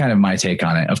 That's kind of my take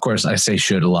on it. Of course, I say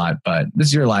should a lot, but this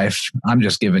is your life. I'm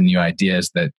just giving you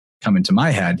ideas that come into my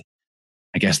head.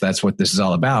 I guess that's what this is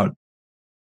all about.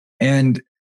 And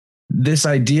this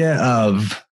idea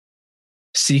of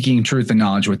seeking truth and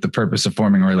knowledge with the purpose of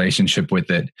forming a relationship with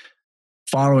it,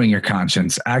 following your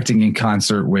conscience, acting in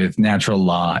concert with natural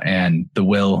law and the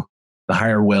will, the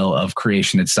higher will of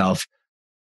creation itself.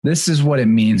 This is what it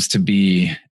means to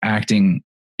be acting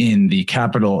in the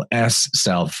capital S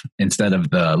self instead of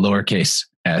the lowercase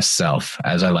s self,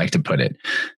 as I like to put it.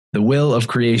 The will of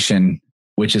creation,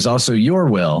 which is also your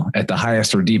will at the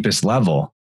highest or deepest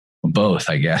level. Both,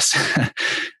 I guess.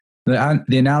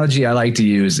 The analogy I like to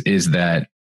use is that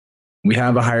we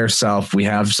have a higher self. We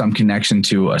have some connection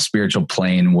to a spiritual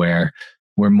plane where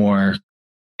we're more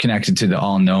connected to the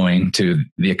all-knowing, to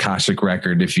the Akashic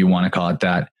record, if you want to call it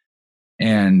that.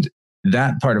 And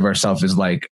that part of ourself is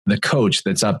like the coach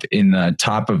that's up in the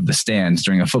top of the stands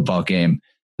during a football game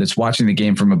that's watching the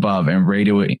game from above and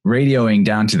radioing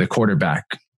down to the quarterback,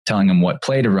 telling him what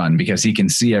play to run because he can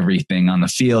see everything on the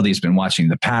field. He's been watching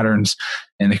the patterns,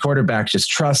 and the quarterback just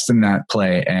trusts in that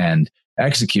play and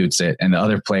executes it. And the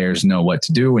other players know what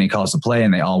to do when he calls the play,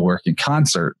 and they all work in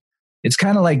concert. It's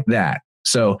kind of like that.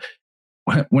 So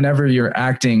whenever you're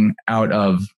acting out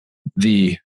of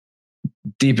the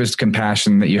deepest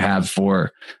compassion that you have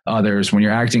for others, when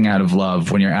you're acting out of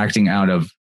love, when you're acting out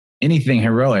of anything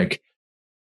heroic,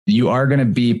 you are going to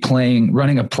be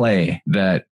running a play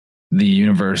that the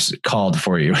universe called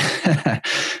for you.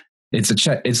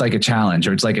 It's like a challenge,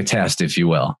 or it's like a test, if you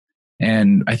will.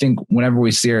 And I think whenever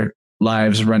we see our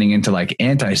lives running into like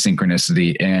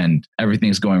anti-synchronicity and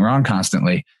everything's going wrong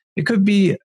constantly, it could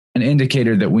be an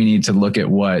indicator that we need to look at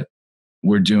what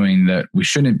we're doing that we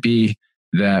shouldn't be,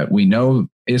 that we know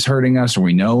is hurting us, or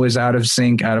we know is out of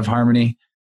sync, out of harmony,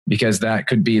 because that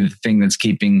could be the thing that's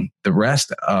keeping the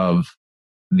rest of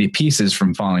the pieces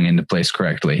from falling into place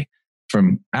correctly,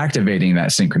 from activating that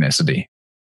synchronicity.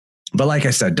 But like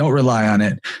I said, don't rely on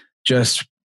it. Just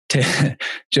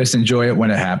enjoy it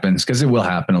when it happens, because it will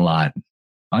happen a lot.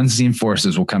 Unseen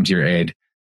forces will come to your aid.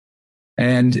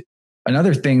 And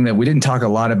another thing that we didn't talk a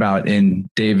lot about in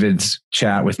David's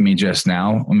chat with me just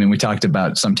now, I mean, we talked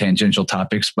about some tangential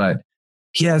topics, but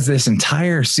he has this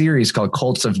entire series called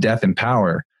Cults of Death and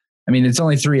Power. I mean, it's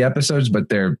only 3 episodes, but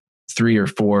they're 3 or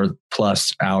 4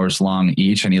 plus hours long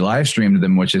each. And he live streamed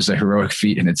them, which is a heroic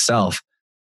feat in itself.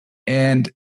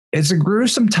 And it's a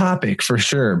gruesome topic for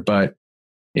sure. But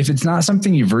if it's not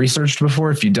something you've researched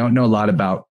before, if you don't know a lot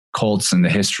about cults and the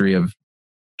history of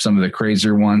some of the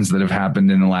crazier ones that have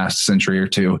happened in the last century or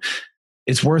two,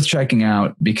 it's worth checking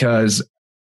out, because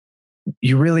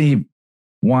you really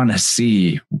want to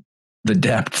see the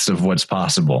depths of what's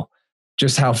possible,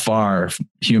 just how far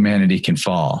humanity can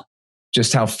fall,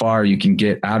 just how far you can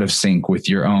get out of sync with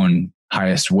your own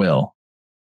highest will.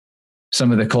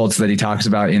 Some of the cults that he talks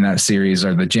about in that series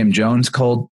are the Jim Jones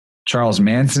cult, Charles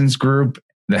Manson's group,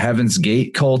 the Heaven's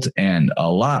Gate cult, and a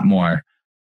lot more.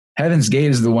 Heaven's Gate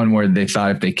is the one where they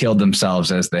thought if they killed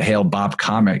themselves as the Hale-Bopp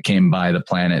comet came by the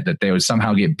planet, that they would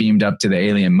somehow get beamed up to the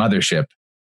alien mothership.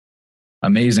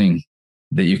 Amazing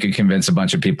that you could convince a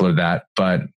bunch of people of that,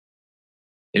 but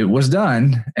it was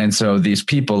done. And so these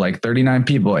people, like 39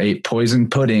 people, ate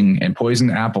poisoned pudding and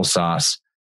poisoned applesauce.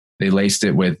 They laced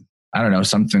it with, I don't know,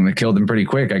 something that killed them pretty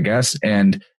quick, I guess.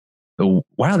 And the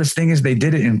wildest thing is they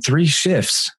did it in 3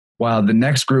 shifts, while the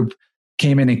next group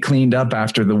came in and cleaned up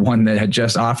after the one that had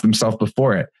just offed themselves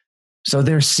before it. So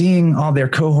they're seeing all their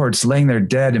cohorts laying there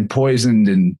dead and poisoned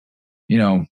and, you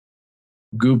know,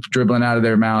 goop dribbling out of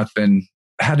their mouth, and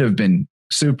had to have been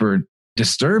super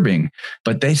disturbing,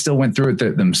 but they still went through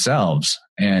it themselves.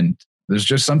 And there's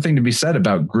just something to be said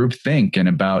about groupthink and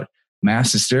about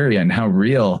mass hysteria and how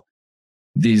real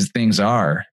these things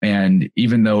are. And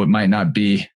even though it might not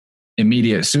be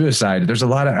immediate suicide, there's a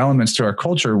lot of elements to our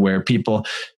culture where people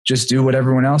just do what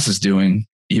everyone else is doing,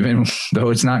 even though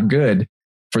it's not good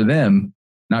for them,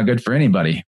 not good for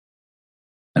anybody.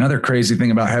 Another crazy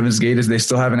thing about Heaven's Gate is they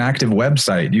still have an active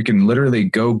website. You can literally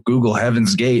go Google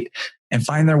Heaven's Gate and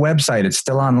find their website. It's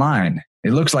still online.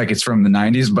 It looks like it's from the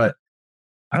 90s, but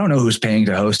I don't know who's paying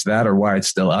to host that or why it's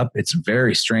still up. It's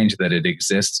very strange that it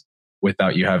exists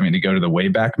without you having to go to the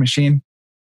Wayback Machine.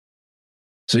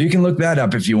 So you can look that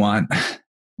up if you want.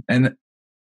 And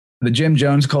the Jim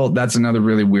Jones cult, that's another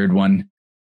really weird one.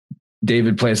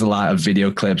 David plays a lot of video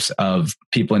clips of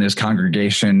people in his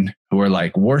congregation who are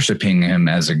like worshiping him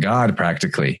as a god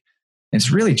practically. It's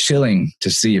really chilling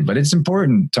to see, but it's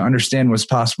important to understand what's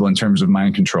possible in terms of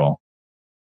mind control.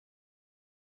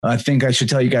 I think I should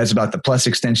tell you guys about the Plus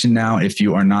extension now. If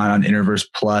you are not on Interverse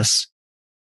Plus,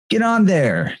 get on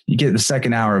there. You get the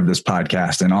second hour of this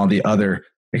podcast and all the other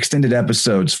extended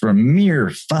episodes for a mere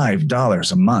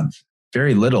 $5 a month.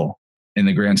 Very little in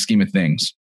the grand scheme of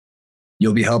things.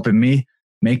 You'll be helping me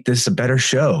make this a better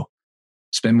show.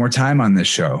 Spend more time on this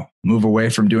show. Move away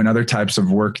from doing other types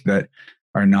of work that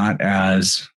are not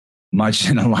as much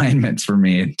in alignment for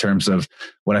me in terms of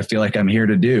what I feel like I'm here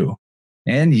to do.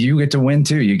 And you get to win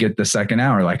too. You get the second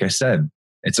hour. Like I said,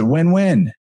 it's a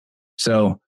win-win.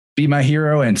 So be my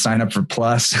hero and sign up for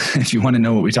Plus. If you want to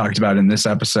know what we talked about in this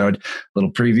episode, a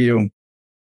little preview.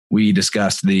 We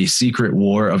discussed the secret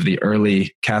war of the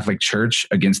early Catholic Church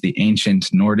against the ancient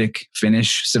Nordic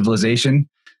Finnish civilization,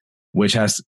 which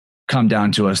has come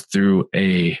down to us through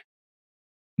a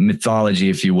mythology,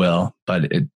 if you will, but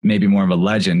it may be more of a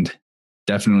legend.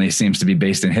 Definitely seems to be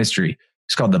based in history.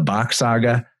 It's called the Bach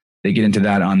Saga. They get into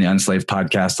that on the Unslaved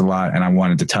podcast a lot, and I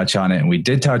wanted to touch on it, and we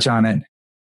did touch on it.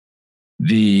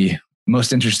 The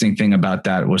most interesting thing about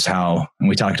that was how, and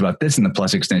we talked about this in the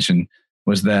Plus extension,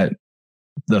 was that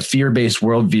the fear-based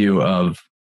worldview of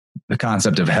the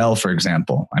concept of hell, for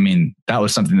example, I mean, that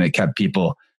was something that kept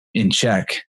people in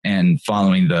check and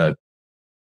following the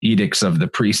edicts of the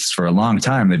priests for a long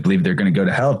time. They believed they're going to go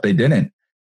to hell if they didn't.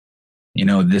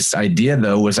 This idea,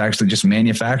 though, was actually just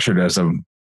manufactured as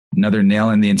another nail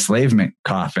in the enslavement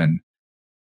coffin.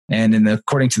 And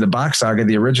according to the Bach Saga,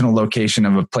 the original location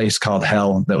of a place called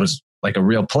hell that was like a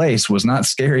real place was not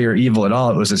scary or evil at all.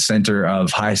 It was a center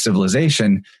of high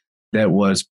civilization that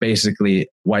was basically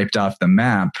wiped off the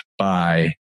map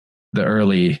by the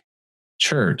early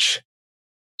church.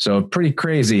 So pretty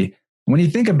crazy. When you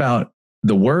think about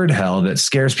the word hell that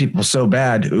scares people so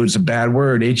bad, it was a bad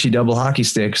word, H-E double hockey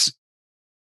sticks.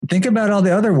 Think about all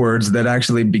the other words that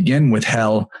actually begin with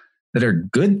hell that are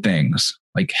good things,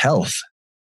 like health.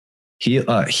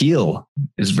 Heal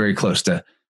is very close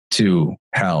to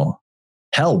hell.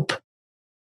 Help.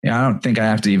 I don't think I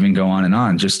have to even go on and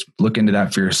on. Just look into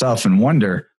that for yourself and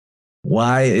wonder,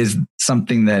 why is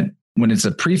something that when it's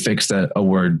a prefix to a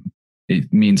word,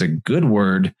 it means a good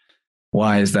word.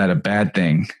 Why is that a bad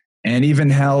thing? And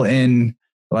even hell in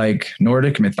like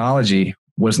Nordic mythology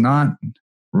was not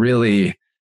really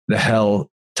the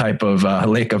hell type of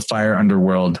lake of fire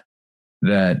underworld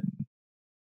that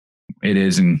it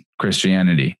is in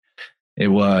Christianity. It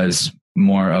was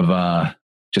more of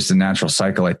just a natural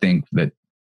cycle, I think, that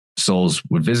souls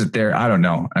would visit there. I don't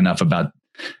know enough about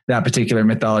that particular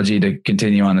mythology to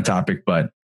continue on the topic,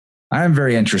 but I am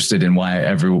very interested in why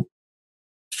every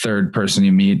third person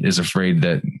you meet is afraid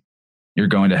that you're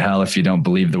going to hell if you don't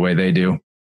believe the way they do.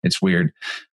 It's weird.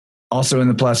 Also in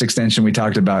the Plus extension, we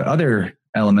talked about other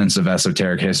elements of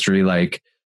esoteric history, like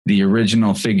the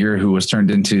original figure who was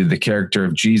turned into the character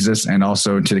of Jesus and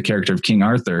also into the character of King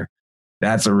Arthur.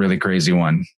 That's a really crazy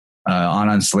one. On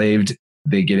Unslaved,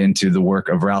 they get into the work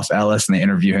of Ralph Ellis and they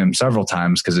interview him several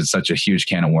times because it's such a huge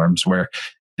can of worms, where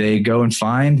they go and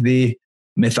find the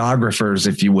mythographers,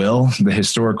 if you will, the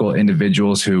historical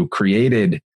individuals who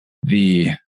created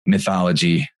the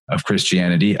mythology of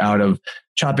Christianity out of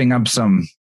chopping up some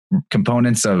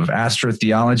components of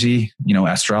astrotheology,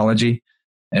 astrology,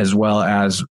 as well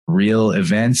as real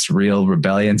events, real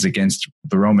rebellions against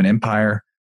the Roman Empire,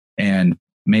 and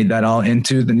made that all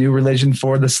into the new religion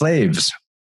for the slaves.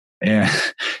 And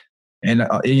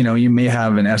you may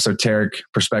have an esoteric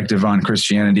perspective on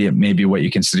Christianity. It may be what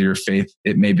you consider your faith.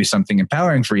 It may be something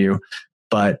empowering for you,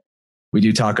 but we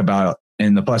do talk about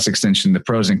in the Plus extension the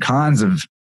pros and cons of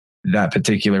that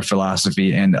particular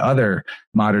philosophy and other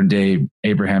modern day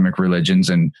Abrahamic religions,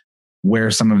 and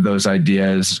where some of those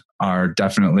ideas are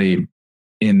definitely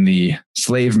in the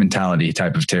slave mentality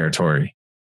type of territory.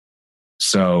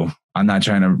 So I'm not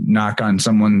trying to knock on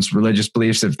someone's religious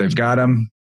beliefs if they've got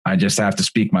them. I just have to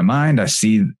speak my mind. I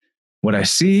see what I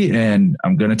see and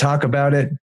I'm going to talk about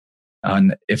it.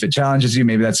 And if it challenges you,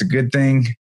 maybe that's a good thing.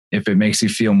 If it makes you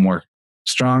feel more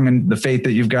strong in the faith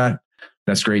that you've got,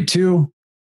 that's great too.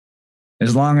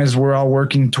 As long as we're all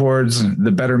working towards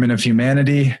the betterment of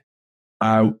humanity,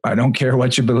 I don't care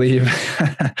what you believe.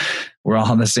 We're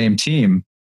all on the same team.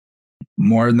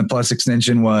 More in the Plus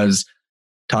extension was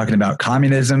talking about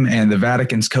communism and the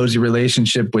Vatican's cozy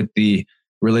relationship with the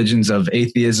religions of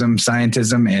atheism,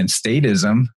 scientism, and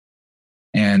statism.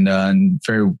 And a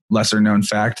very lesser known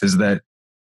fact is that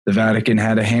the Vatican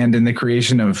had a hand in the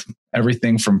creation of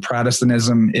everything from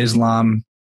Protestantism, Islam,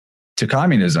 to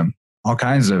communism. All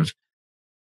kinds of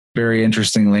very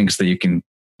interesting links that you can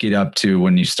get up to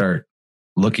when you start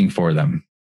looking for them.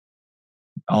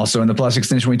 Also in the Plus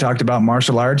extension, we talked about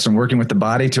martial arts and working with the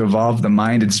body to evolve the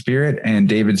mind and spirit, and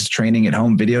David's training at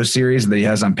home video series that he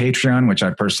has on Patreon, which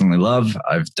I personally love.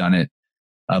 I've done it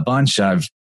a bunch. I've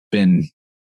been,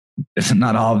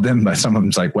 not all of them, but some of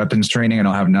them's like weapons training. I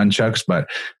don't have nunchucks, but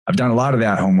I've done a lot of the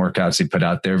at-home workouts he put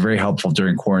out there. Very helpful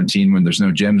during quarantine when there's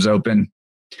no gyms open.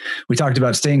 We talked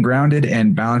about staying grounded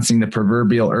and balancing the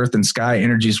proverbial earth and sky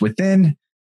energies within,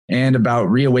 and about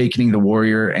reawakening the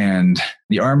warrior and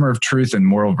the armor of truth and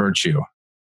moral virtue.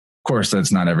 Of course,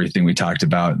 that's not everything we talked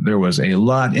about. There was a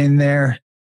lot in there.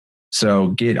 So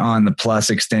get on the Plus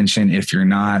extension. If you're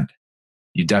not,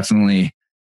 you definitely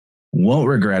won't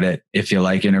regret it if you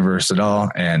like Interverse at all.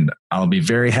 And I'll be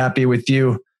very happy with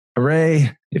you.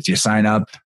 Hooray if you sign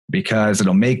up, because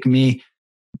it'll make me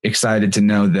excited to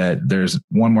know that there's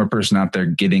one more person out there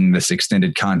getting this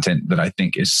extended content that I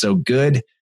think is so good.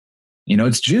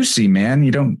 It's juicy, man.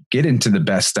 You don't get into the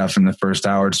best stuff in the first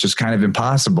hour. It's just kind of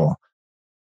impossible.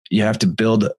 You have to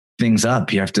build things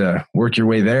up. You have to work your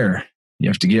way there. You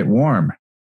have to get warm.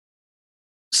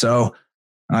 So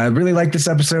I really like this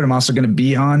episode. I'm also going to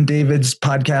be on David's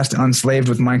podcast, Unslaved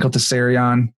with Michael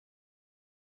Tessarion,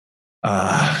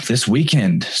 this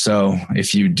weekend. So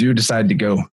if you do decide to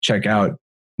go check out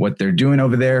what they're doing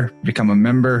over there, become a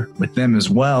member with them as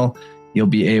well, you'll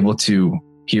be able to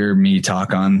hear me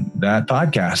talk on that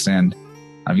podcast. And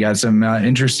I've got some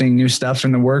interesting new stuff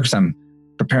in the works. I'm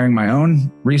preparing my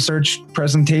own research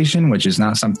presentation, which is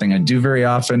not something I do very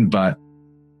often, but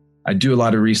I do a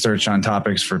lot of research on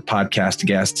topics for podcast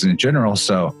guests in general.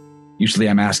 So usually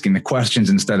I'm asking the questions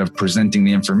instead of presenting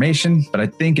the information, but I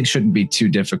think it shouldn't be too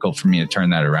difficult for me to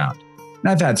turn that around. And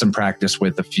I've had some practice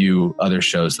with a few other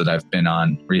shows that I've been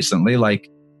on recently, like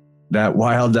that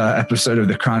wild episode of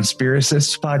the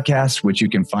Conspiracists podcast, which you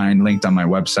can find linked on my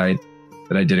website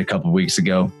that I did a couple of weeks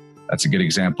ago. That's a good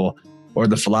example. Or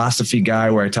the Philosophy Guy,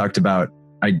 where I talked about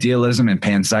idealism and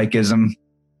panpsychism.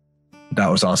 That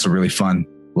was also really fun.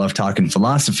 Love talking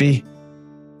philosophy.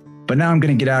 But now I'm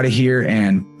going to get out of here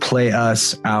and play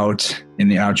us out in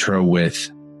the outro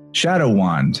with Shadow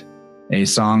Wand, a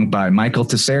song by Michael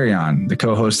Tessarion, the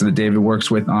co-host that David works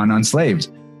with on Unslaved.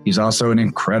 He's also an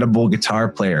incredible guitar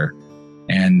player,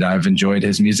 and I've enjoyed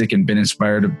his music and been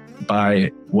inspired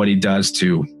by what he does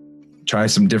to try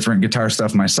some different guitar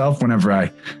stuff myself whenever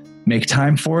I make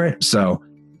time for it. So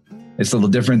it's a little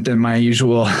different than my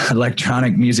usual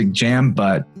electronic music jam,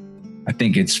 but I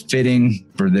think it's fitting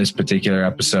for this particular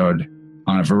episode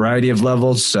on a variety of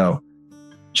levels. So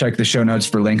check the show notes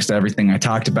for links to everything I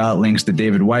talked about, links to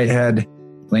David Whitehead,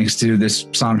 links to this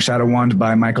song Shadow Wand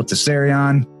by Michael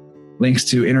Tessarion, links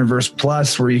to Interverse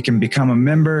Plus where you can become a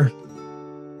member.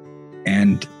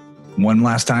 And one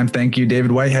last time, thank you,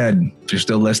 David Whitehead, if you're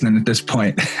still listening at this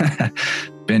point.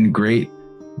 Been great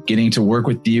getting to work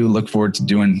with you. Look forward to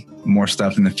doing more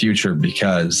stuff in the future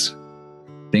because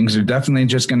things are definitely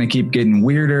just going to keep getting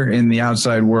weirder in the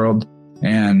outside world,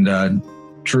 and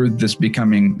truth is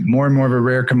becoming more and more of a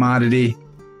rare commodity.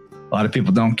 A lot of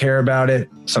people don't care about it.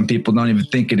 Some people don't even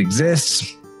think it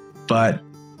exists, but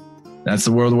that's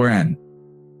the world we're in.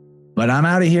 But I'm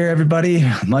out of here, everybody.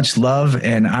 Much love,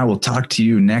 and I will talk to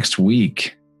you next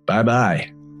week.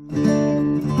 Bye-bye.